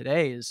seeing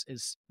today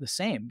is the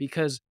same,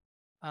 because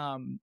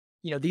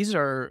these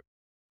are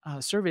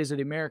surveys of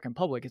the American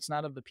public. It's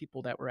not of the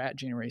people that were at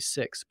January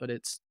 6th, but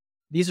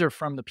these are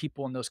from the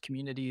people in those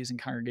communities and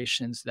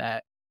congregations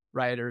that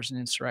rioters and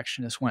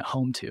insurrectionists went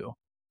home to.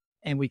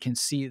 And we can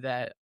see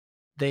that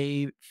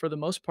they, for the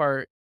most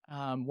part,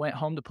 went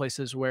home to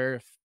places where,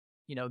 if,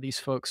 these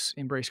folks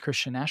embrace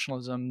Christian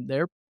nationalism,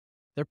 they're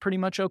pretty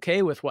much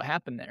okay with what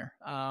happened there.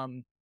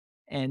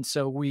 And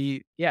so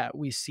we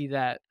see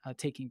that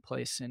taking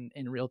place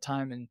in real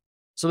time. And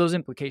so those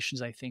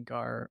implications, I think,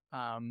 are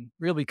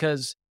real,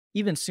 because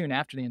even soon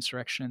after the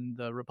insurrection,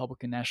 the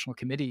Republican National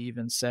Committee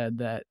even said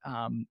that,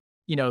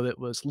 that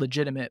was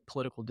legitimate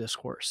political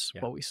discourse,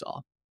 Yeah. what we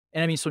saw.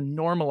 And I mean, so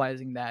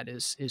normalizing that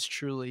is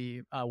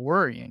truly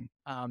worrying,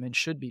 and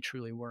should be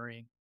truly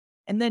worrying.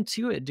 And then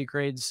too, it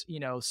degrades,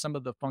 some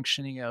of the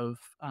functioning of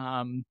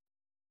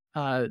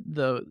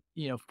the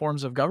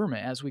forms of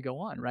government as we go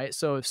on, right?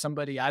 So if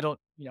somebody, I don't,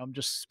 I'm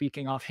just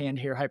speaking offhand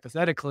here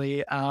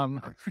hypothetically,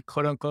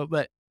 quote unquote,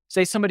 but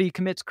say somebody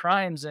commits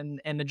crimes and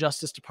the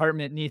Justice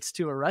Department needs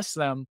to arrest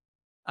them,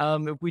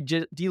 if we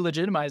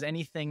delegitimize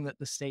anything that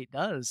the state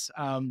does,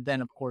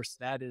 then of course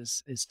that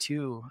is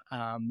too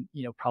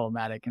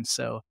problematic. And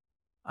so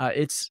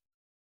it's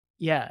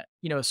yeah,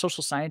 a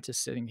social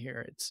scientist sitting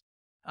here, it's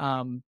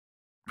um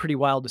pretty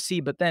wild to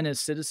see. But then as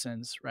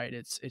citizens, right,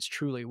 it's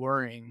truly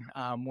worrying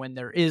when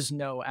there is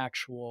no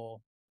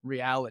actual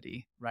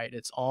reality, right?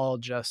 It's all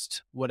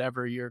just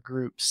whatever your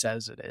group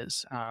says it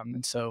is.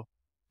 And so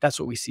that's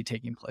what we see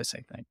taking place,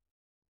 I think.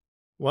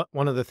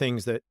 One of the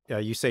things that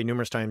you say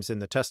numerous times in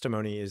the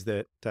testimony is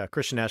that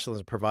Christian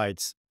nationalism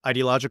provides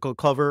ideological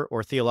cover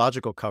or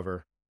theological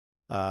cover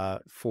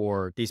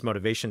for these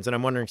motivations. And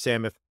I'm wondering,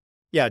 Sam, if,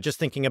 yeah, just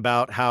thinking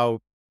about how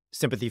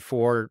sympathy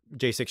for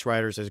J6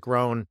 rioters has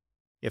grown,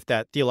 if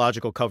that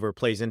theological cover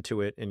plays into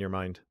it in your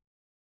mind.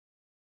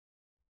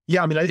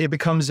 Yeah, I mean, it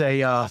becomes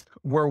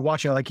we're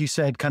watching, like you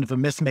said, kind of a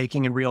myth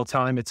making in real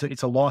time. It's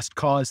a lost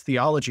cause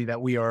theology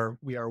that we are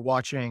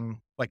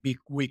watching, like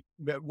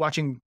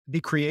watching be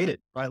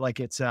created, right? Like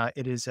it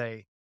is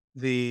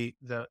the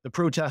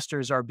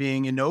protesters are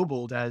being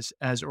ennobled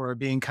as or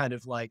being kind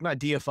of like not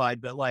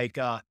deified, but like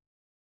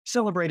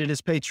celebrated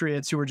as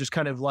patriots who are just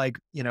kind of like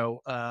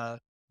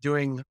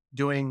doing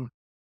doing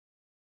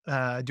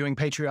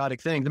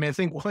patriotic things. I mean, I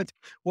think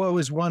what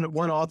was one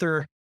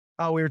author.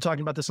 We were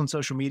talking about this on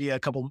social media a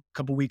couple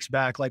weeks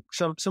back. Like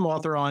some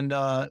author on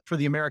for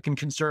the American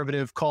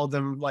Conservative called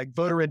them like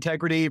voter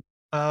integrity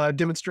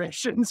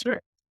demonstrations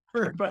or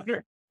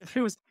voter. It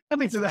was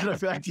something to that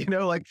effect,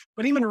 like.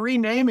 But even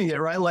renaming it,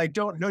 right? Like,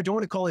 don't want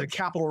to call it a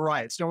Capitol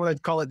riots. Don't want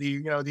to call it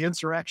the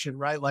insurrection,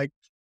 right? Like,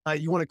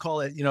 you want to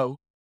call it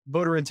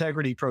voter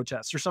integrity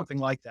protests or something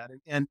like that.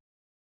 And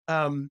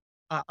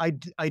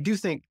I do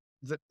think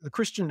the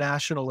Christian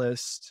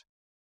nationalist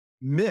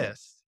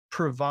myth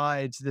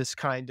provides this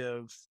kind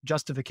of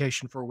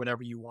justification for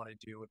whatever you want to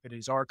do. If it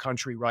is our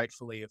country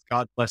rightfully, if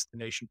God bless the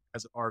nation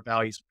because of our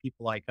values,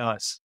 people like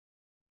us,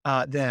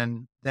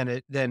 then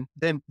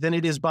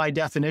it is by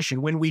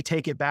definition, when we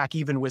take it back,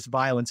 even with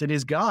violence, it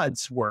is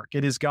God's work.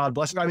 It is God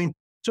blessing. I mean,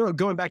 sort of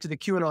going back to the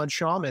QAnon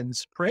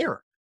shaman's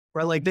prayer,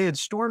 right? Like they had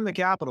stormed the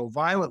Capitol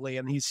violently,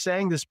 and he's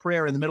saying this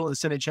prayer in the middle of the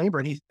Senate chamber,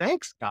 and he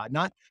thanks God,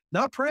 not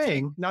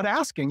praying, not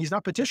asking, he's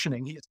not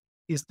petitioning.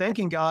 He's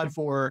thanking God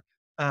for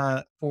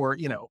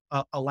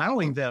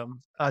allowing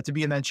them to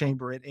be in that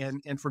chamber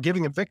and for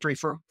giving him victory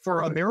for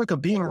America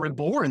being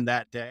reborn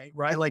that day,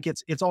 right? Like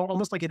it's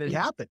almost like it had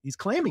happened. He's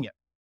claiming it.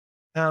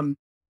 And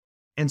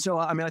so,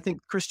 I mean, I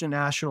think Christian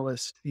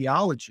nationalist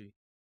theology,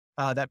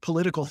 that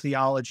political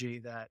theology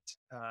that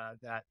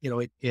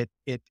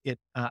it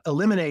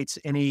eliminates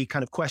any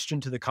kind of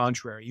question to the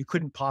contrary. You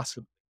couldn't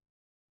possibly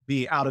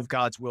be out of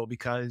God's will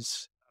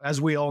because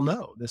as we all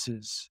know, this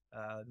is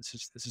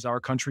our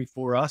country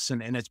for us,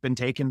 and it's been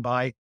taken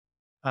by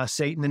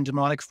Satan and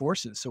demonic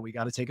forces. So we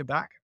got to take it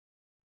back.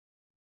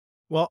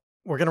 Well,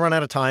 we're going to run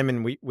out of time,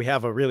 and we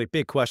have a really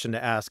big question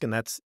to ask, and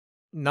that's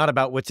not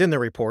about what's in the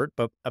report,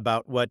 but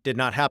about what did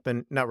not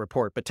happen. Not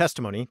report, but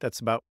testimony. That's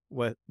about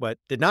what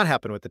did not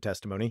happen with the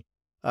testimony.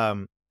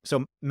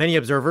 So many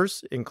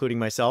observers, including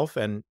myself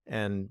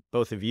and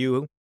both of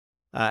you,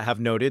 have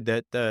noted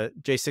that the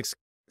J6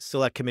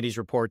 Select Committee's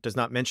report does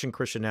not mention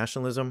Christian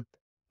nationalism.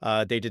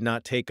 They did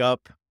not take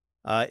up,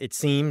 it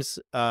seems,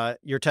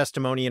 your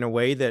testimony in a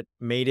way that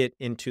made it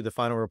into the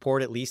final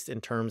report, at least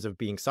in terms of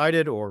being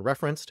cited or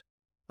referenced.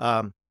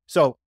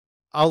 So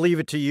I'll leave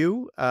it to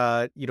you.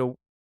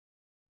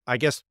 I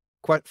guess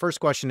first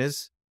question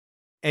is,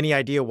 any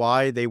idea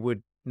why they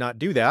would not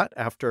do that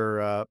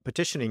after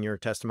petitioning your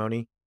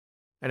testimony?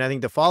 And I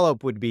think the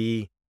follow-up would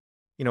be,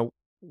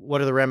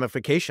 what are the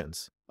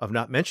ramifications of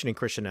not mentioning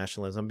Christian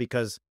nationalism?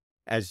 Because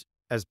as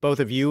both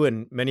of you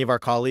and many of our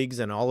colleagues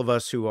and all of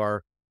us who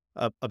are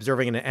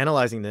observing and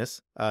analyzing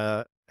this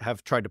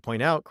have tried to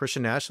point out,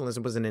 Christian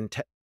nationalism was an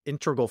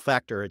integral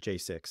factor at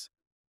J6,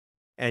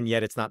 and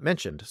yet it's not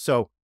mentioned.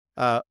 So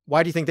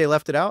why do you think they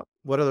left it out?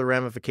 What are the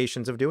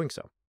ramifications of doing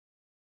so?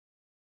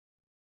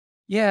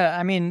 Yeah,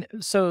 I mean,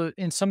 so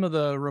in some of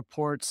the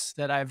reports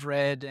that I've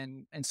read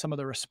and some of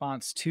the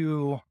response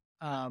to,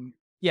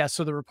 yeah,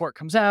 so the report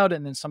comes out,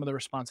 and then some of the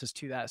responses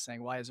to that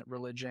saying, why isn't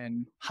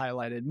religion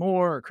highlighted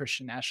more, or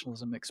Christian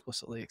nationalism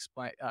explicitly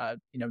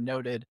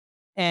noted?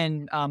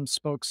 And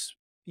spokes,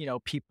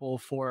 people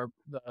for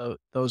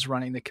those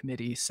running the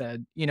committee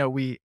said,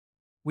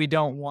 we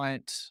don't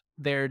want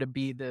there to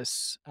be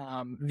this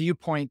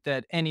viewpoint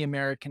that any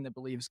American that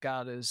believes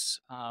God is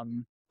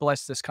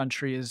blessed this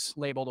country is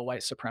labeled a white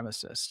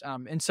supremacist.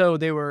 And so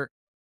they were,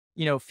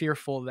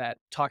 fearful that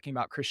talking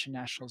about Christian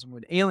nationalism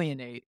would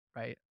alienate,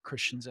 right,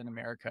 Christians in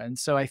America. And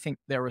so I think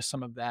there was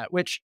some of that,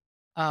 which,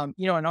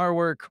 in our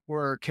work,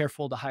 we're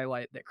careful to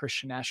highlight that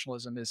Christian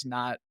nationalism is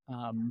not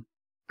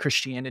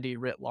Christianity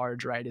writ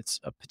large, right? It's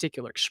a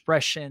particular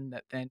expression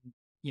that then,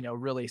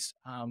 really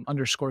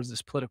underscores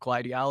this political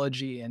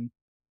ideology and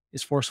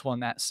is forceful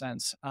in that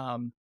sense.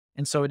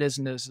 And so it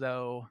isn't as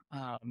though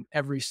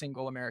every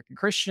single American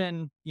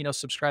Christian,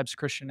 subscribes to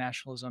Christian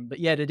nationalism, but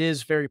yet it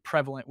is very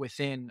prevalent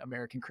within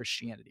American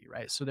Christianity,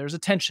 right? So there's a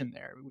tension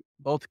there.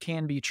 Both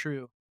can be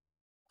true.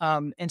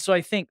 And so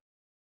I think,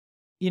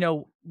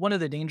 one of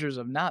the dangers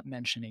of not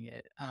mentioning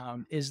it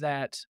is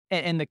that,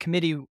 and the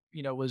committee,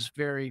 was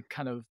very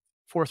kind of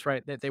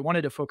forthright that they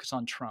wanted to focus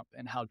on Trump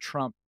and how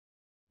Trump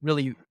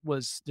really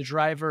was the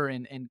driver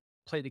and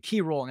played a key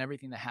role in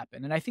everything that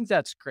happened. And I think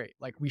that's great.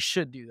 Like, we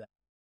should do that.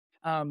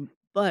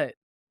 But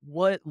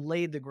what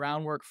laid the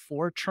groundwork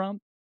for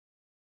Trump,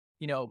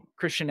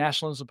 Christian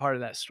nationalism is a part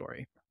of that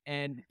story,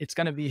 and it's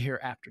going to be here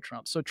after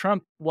Trump. So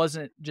Trump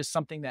wasn't just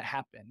something that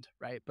happened,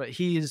 right? But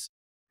he's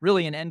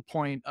really an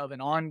endpoint of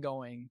an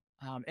ongoing,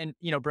 and,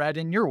 Brad,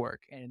 in your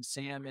work, and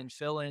Sam and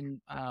Phil in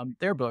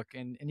their book,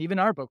 and even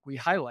our book, we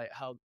highlight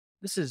how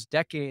this is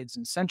decades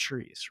and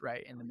centuries,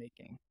 right, in the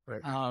making.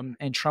 Right.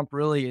 And Trump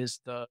really is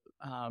the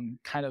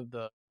kind of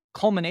the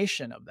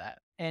culmination of that.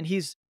 And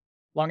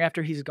long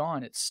after he's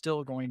gone, it's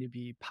still going to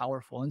be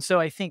powerful. And so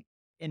I think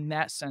in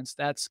that sense,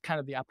 that's kind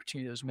of the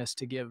opportunity that was missed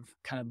to give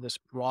kind of this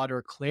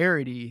broader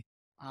clarity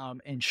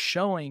and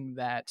showing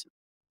that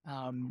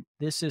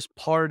this is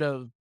part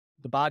of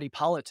the body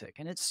politic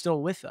and it's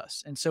still with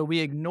us. And so we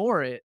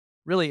ignore it.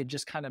 Really, it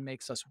just kind of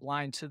makes us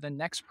blind to the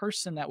next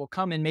person that will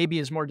come and maybe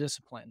is more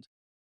disciplined.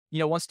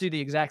 Wants to do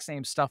the exact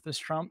same stuff as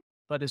Trump,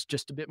 but is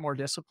just a bit more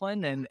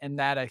disciplined. And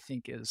that, I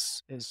think,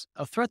 is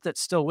a threat that's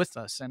still with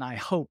us. And I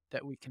hope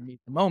that we can meet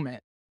the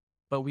moment,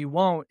 but we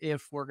won't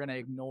if we're going to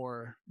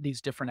ignore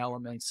these different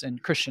elements,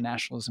 and Christian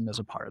nationalism is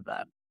a part of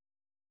that.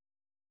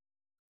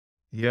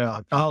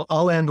 Yeah,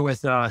 I'll end with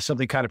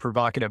something kind of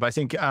provocative. I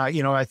think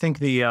I think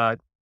the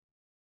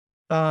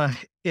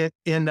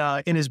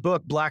in his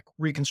book Black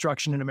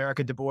Reconstruction in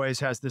America, Du Bois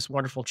has this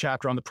wonderful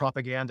chapter on the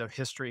propaganda of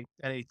history,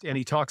 and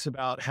he talks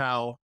about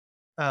how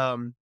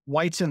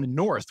whites in the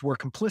North were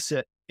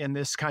complicit in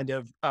this kind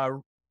of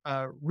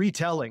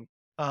retelling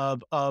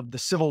of the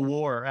Civil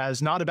War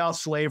as not about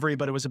slavery,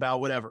 but it was about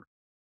whatever.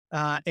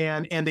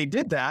 And they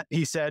did that,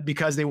 he said,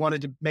 because they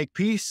wanted to make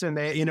peace, and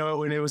they,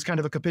 and it was kind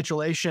of a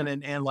capitulation,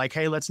 and like,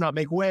 hey, let's not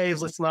make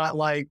waves, let's not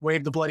like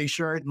wave the bloody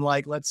shirt, and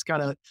like, let's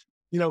kind of,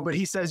 but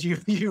he says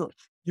you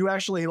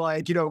actually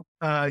like,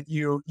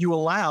 you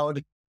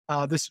allowed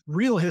this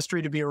real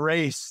history to be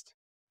erased,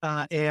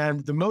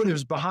 and the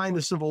motives behind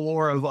the Civil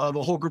War of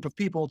a whole group of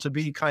people to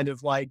be kind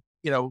of like,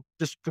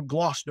 just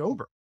glossed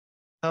over.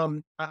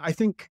 I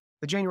think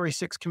the January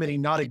 6th committee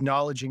not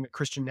acknowledging that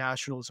Christian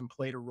nationalism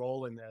played a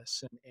role in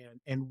this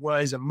and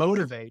was a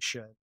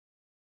motivation,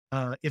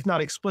 if not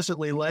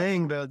explicitly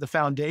laying the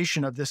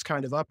foundation of this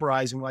kind of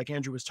uprising, like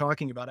Andrew was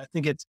talking about. I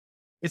think it's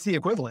the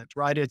equivalent,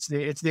 right? It's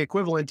the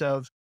equivalent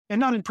of, and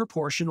not in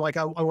proportion, like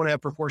I want to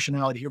have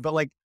proportionality here,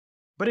 but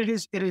it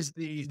is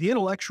the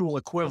intellectual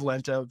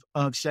equivalent of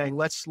saying,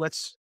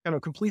 let's kind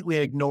of completely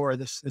ignore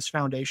this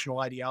foundational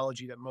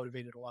ideology that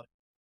motivated a lot of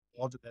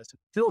people to this. It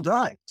still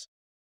does.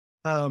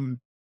 Um,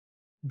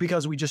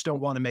 because we just don't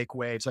want to make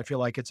waves. I feel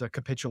like it's a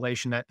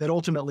capitulation that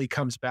ultimately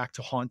comes back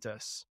to haunt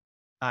us,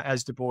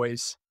 as Du Bois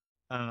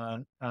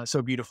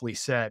so beautifully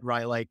said,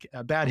 right? Like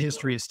bad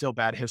history is still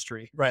bad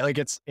history, right? Like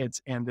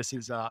and this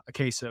is a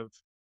case of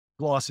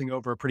glossing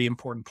over a pretty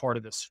important part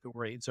of this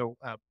story. And so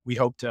we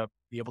hope to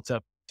be able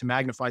to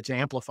magnify, to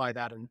amplify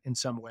that in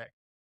some way.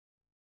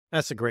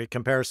 That's a great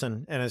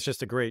comparison, and it's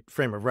just a great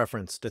frame of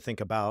reference to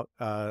think about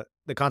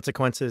the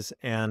consequences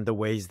and the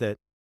ways that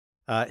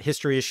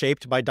history is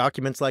shaped by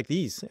documents like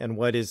these, and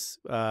what is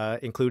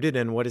included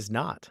and what is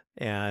not.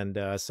 And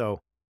so,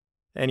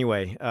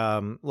 anyway,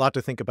 a lot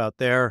to think about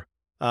there.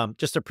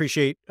 Just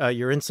appreciate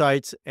your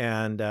insights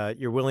and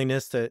your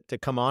willingness to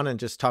come on and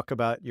just talk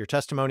about your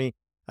testimony.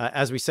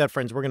 As we said,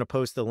 friends, we're going to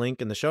post the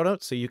link in the show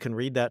notes so you can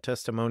read that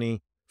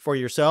testimony for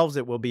yourselves.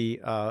 It will be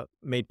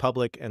made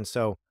public, and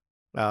so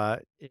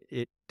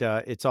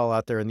it's all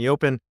out there in the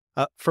open.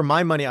 For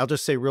my money, I'll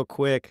just say real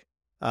quick.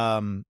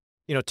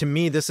 To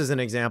me, this is an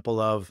example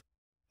of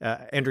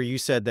Andrew. You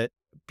said that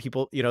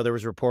people, there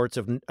was reports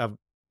of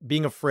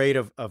being afraid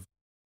of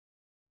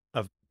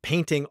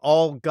painting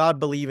all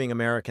God-believing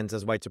Americans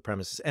as white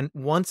supremacists. And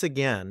once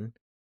again,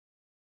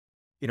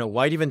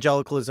 white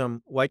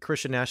evangelicalism, white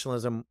Christian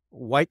nationalism,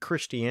 white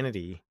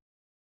Christianity,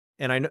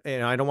 and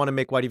I don't want to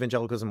make white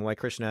evangelicalism and white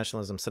Christian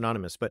nationalism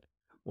synonymous, but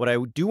what I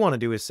do want to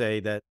do is say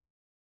that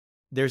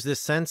there's this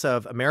sense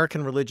of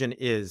American religion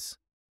is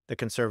the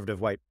conservative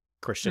white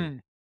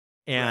Christian.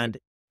 And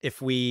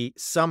if we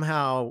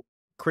somehow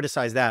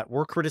criticize that,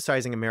 we're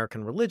criticizing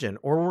American religion,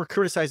 or we're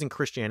criticizing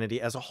Christianity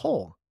as a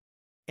whole.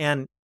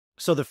 And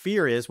so the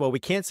fear is, well, we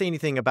can't say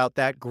anything about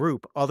that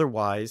group.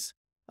 Otherwise,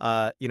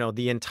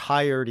 the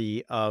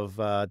entirety of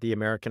the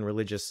American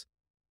religious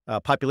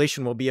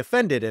population will be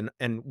offended,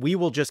 and we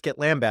will just get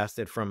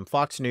lambasted from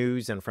Fox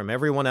News and from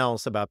everyone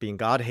else about being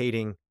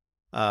God-hating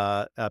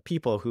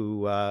people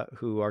who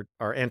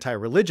are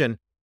anti-religion.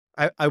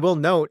 I will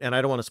note, and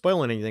I don't want to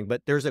spoil anything,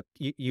 but there's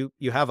you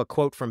have a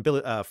quote from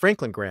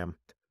Franklin Graham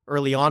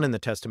early on in the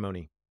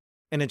testimony,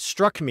 and it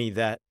struck me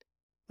that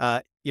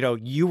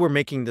you were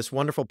making this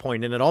wonderful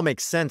point, and it all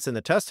makes sense in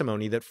the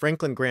testimony that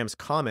Franklin Graham's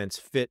comments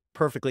fit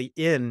perfectly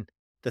in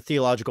the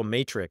theological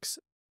matrix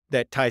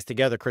that ties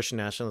together Christian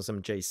nationalism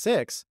and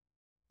J6.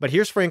 But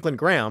here's Franklin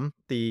Graham,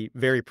 the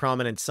very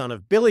prominent son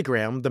of Billy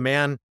Graham, the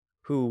man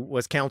who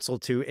was counsel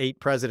to 8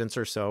 presidents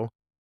or so,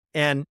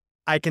 and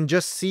I can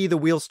just see the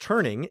wheels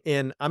turning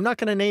in, I'm not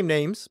going to name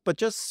names, but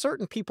just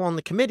certain people on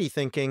the committee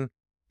thinking,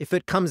 if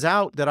it comes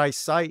out that I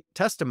cite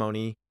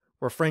testimony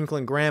where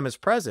Franklin Graham is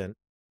present,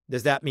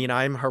 does that mean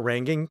I'm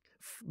haranguing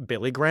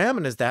Billy Graham?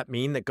 And does that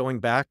mean that going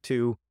back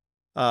to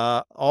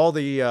all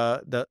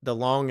the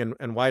long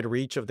and wide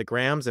reach of the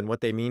Grahams and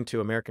what they mean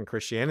to American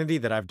Christianity,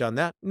 that I've done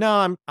that?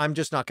 No, I'm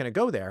just not going to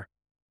go there.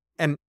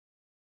 And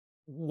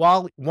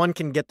while one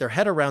can get their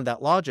head around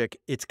that logic,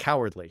 it's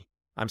cowardly.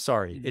 I'm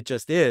sorry. It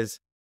just is.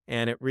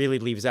 And it really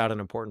leaves out an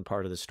important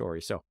part of the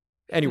story. So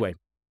anyway,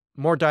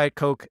 more Diet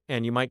Coke,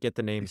 and you might get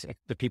the names of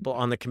the people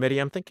on the committee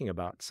I'm thinking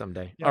about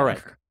someday. Yeah. All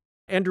right.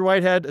 Andrew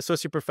Whitehead,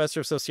 Associate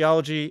Professor of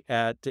Sociology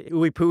at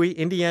IUPUI,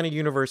 Indiana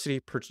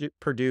University,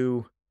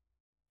 Purdue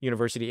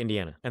University,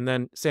 Indiana. And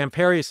then Sam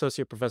Perry,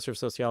 Associate Professor of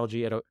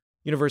Sociology at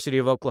University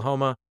of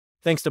Oklahoma.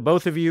 Thanks to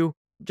both of you.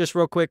 Just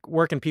real quick,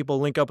 where can people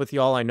link up with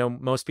y'all? I know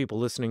most people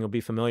listening will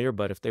be familiar,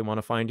 but if they want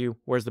to find you,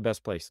 where's the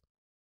best place?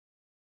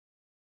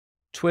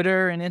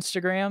 Twitter and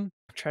Instagram.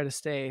 Try to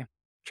stay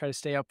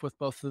up with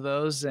both of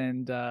those,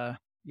 and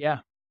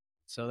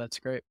so that's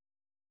great.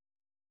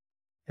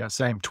 Yeah,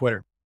 same.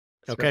 Twitter.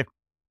 That's okay. Great.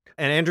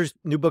 And Andrew's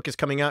new book is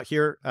coming out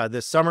here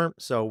this summer,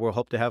 so we'll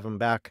hope to have him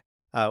back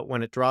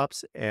when it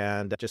drops,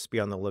 and just be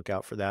on the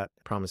lookout for that.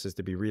 It promises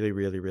to be really,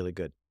 really, really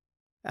good.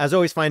 As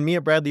always, find me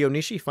at Bradley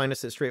Onishi. Find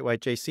us at Straight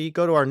White JC.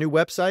 Go to our new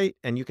website,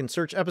 and you can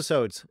search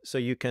episodes, so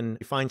you can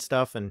find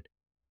stuff, and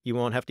you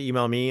won't have to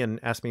email me and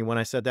ask me when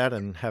I said that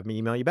and have me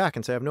email you back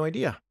and say I have no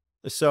idea.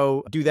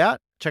 So do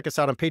that. Check us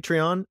out on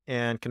Patreon,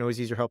 and can always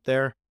use your help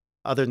there.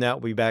 Other than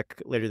that, we'll be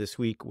back later this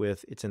week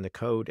with It's in the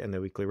Code and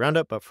the weekly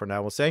roundup. But for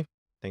now, we'll say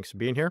thanks for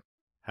being here.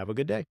 Have a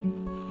good day.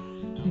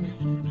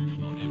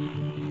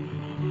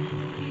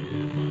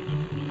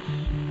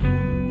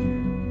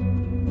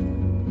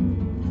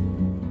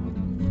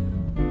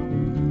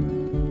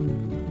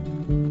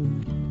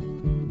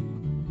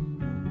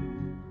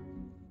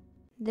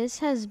 This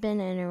has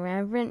been an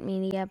Irreverent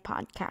Media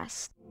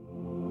podcast.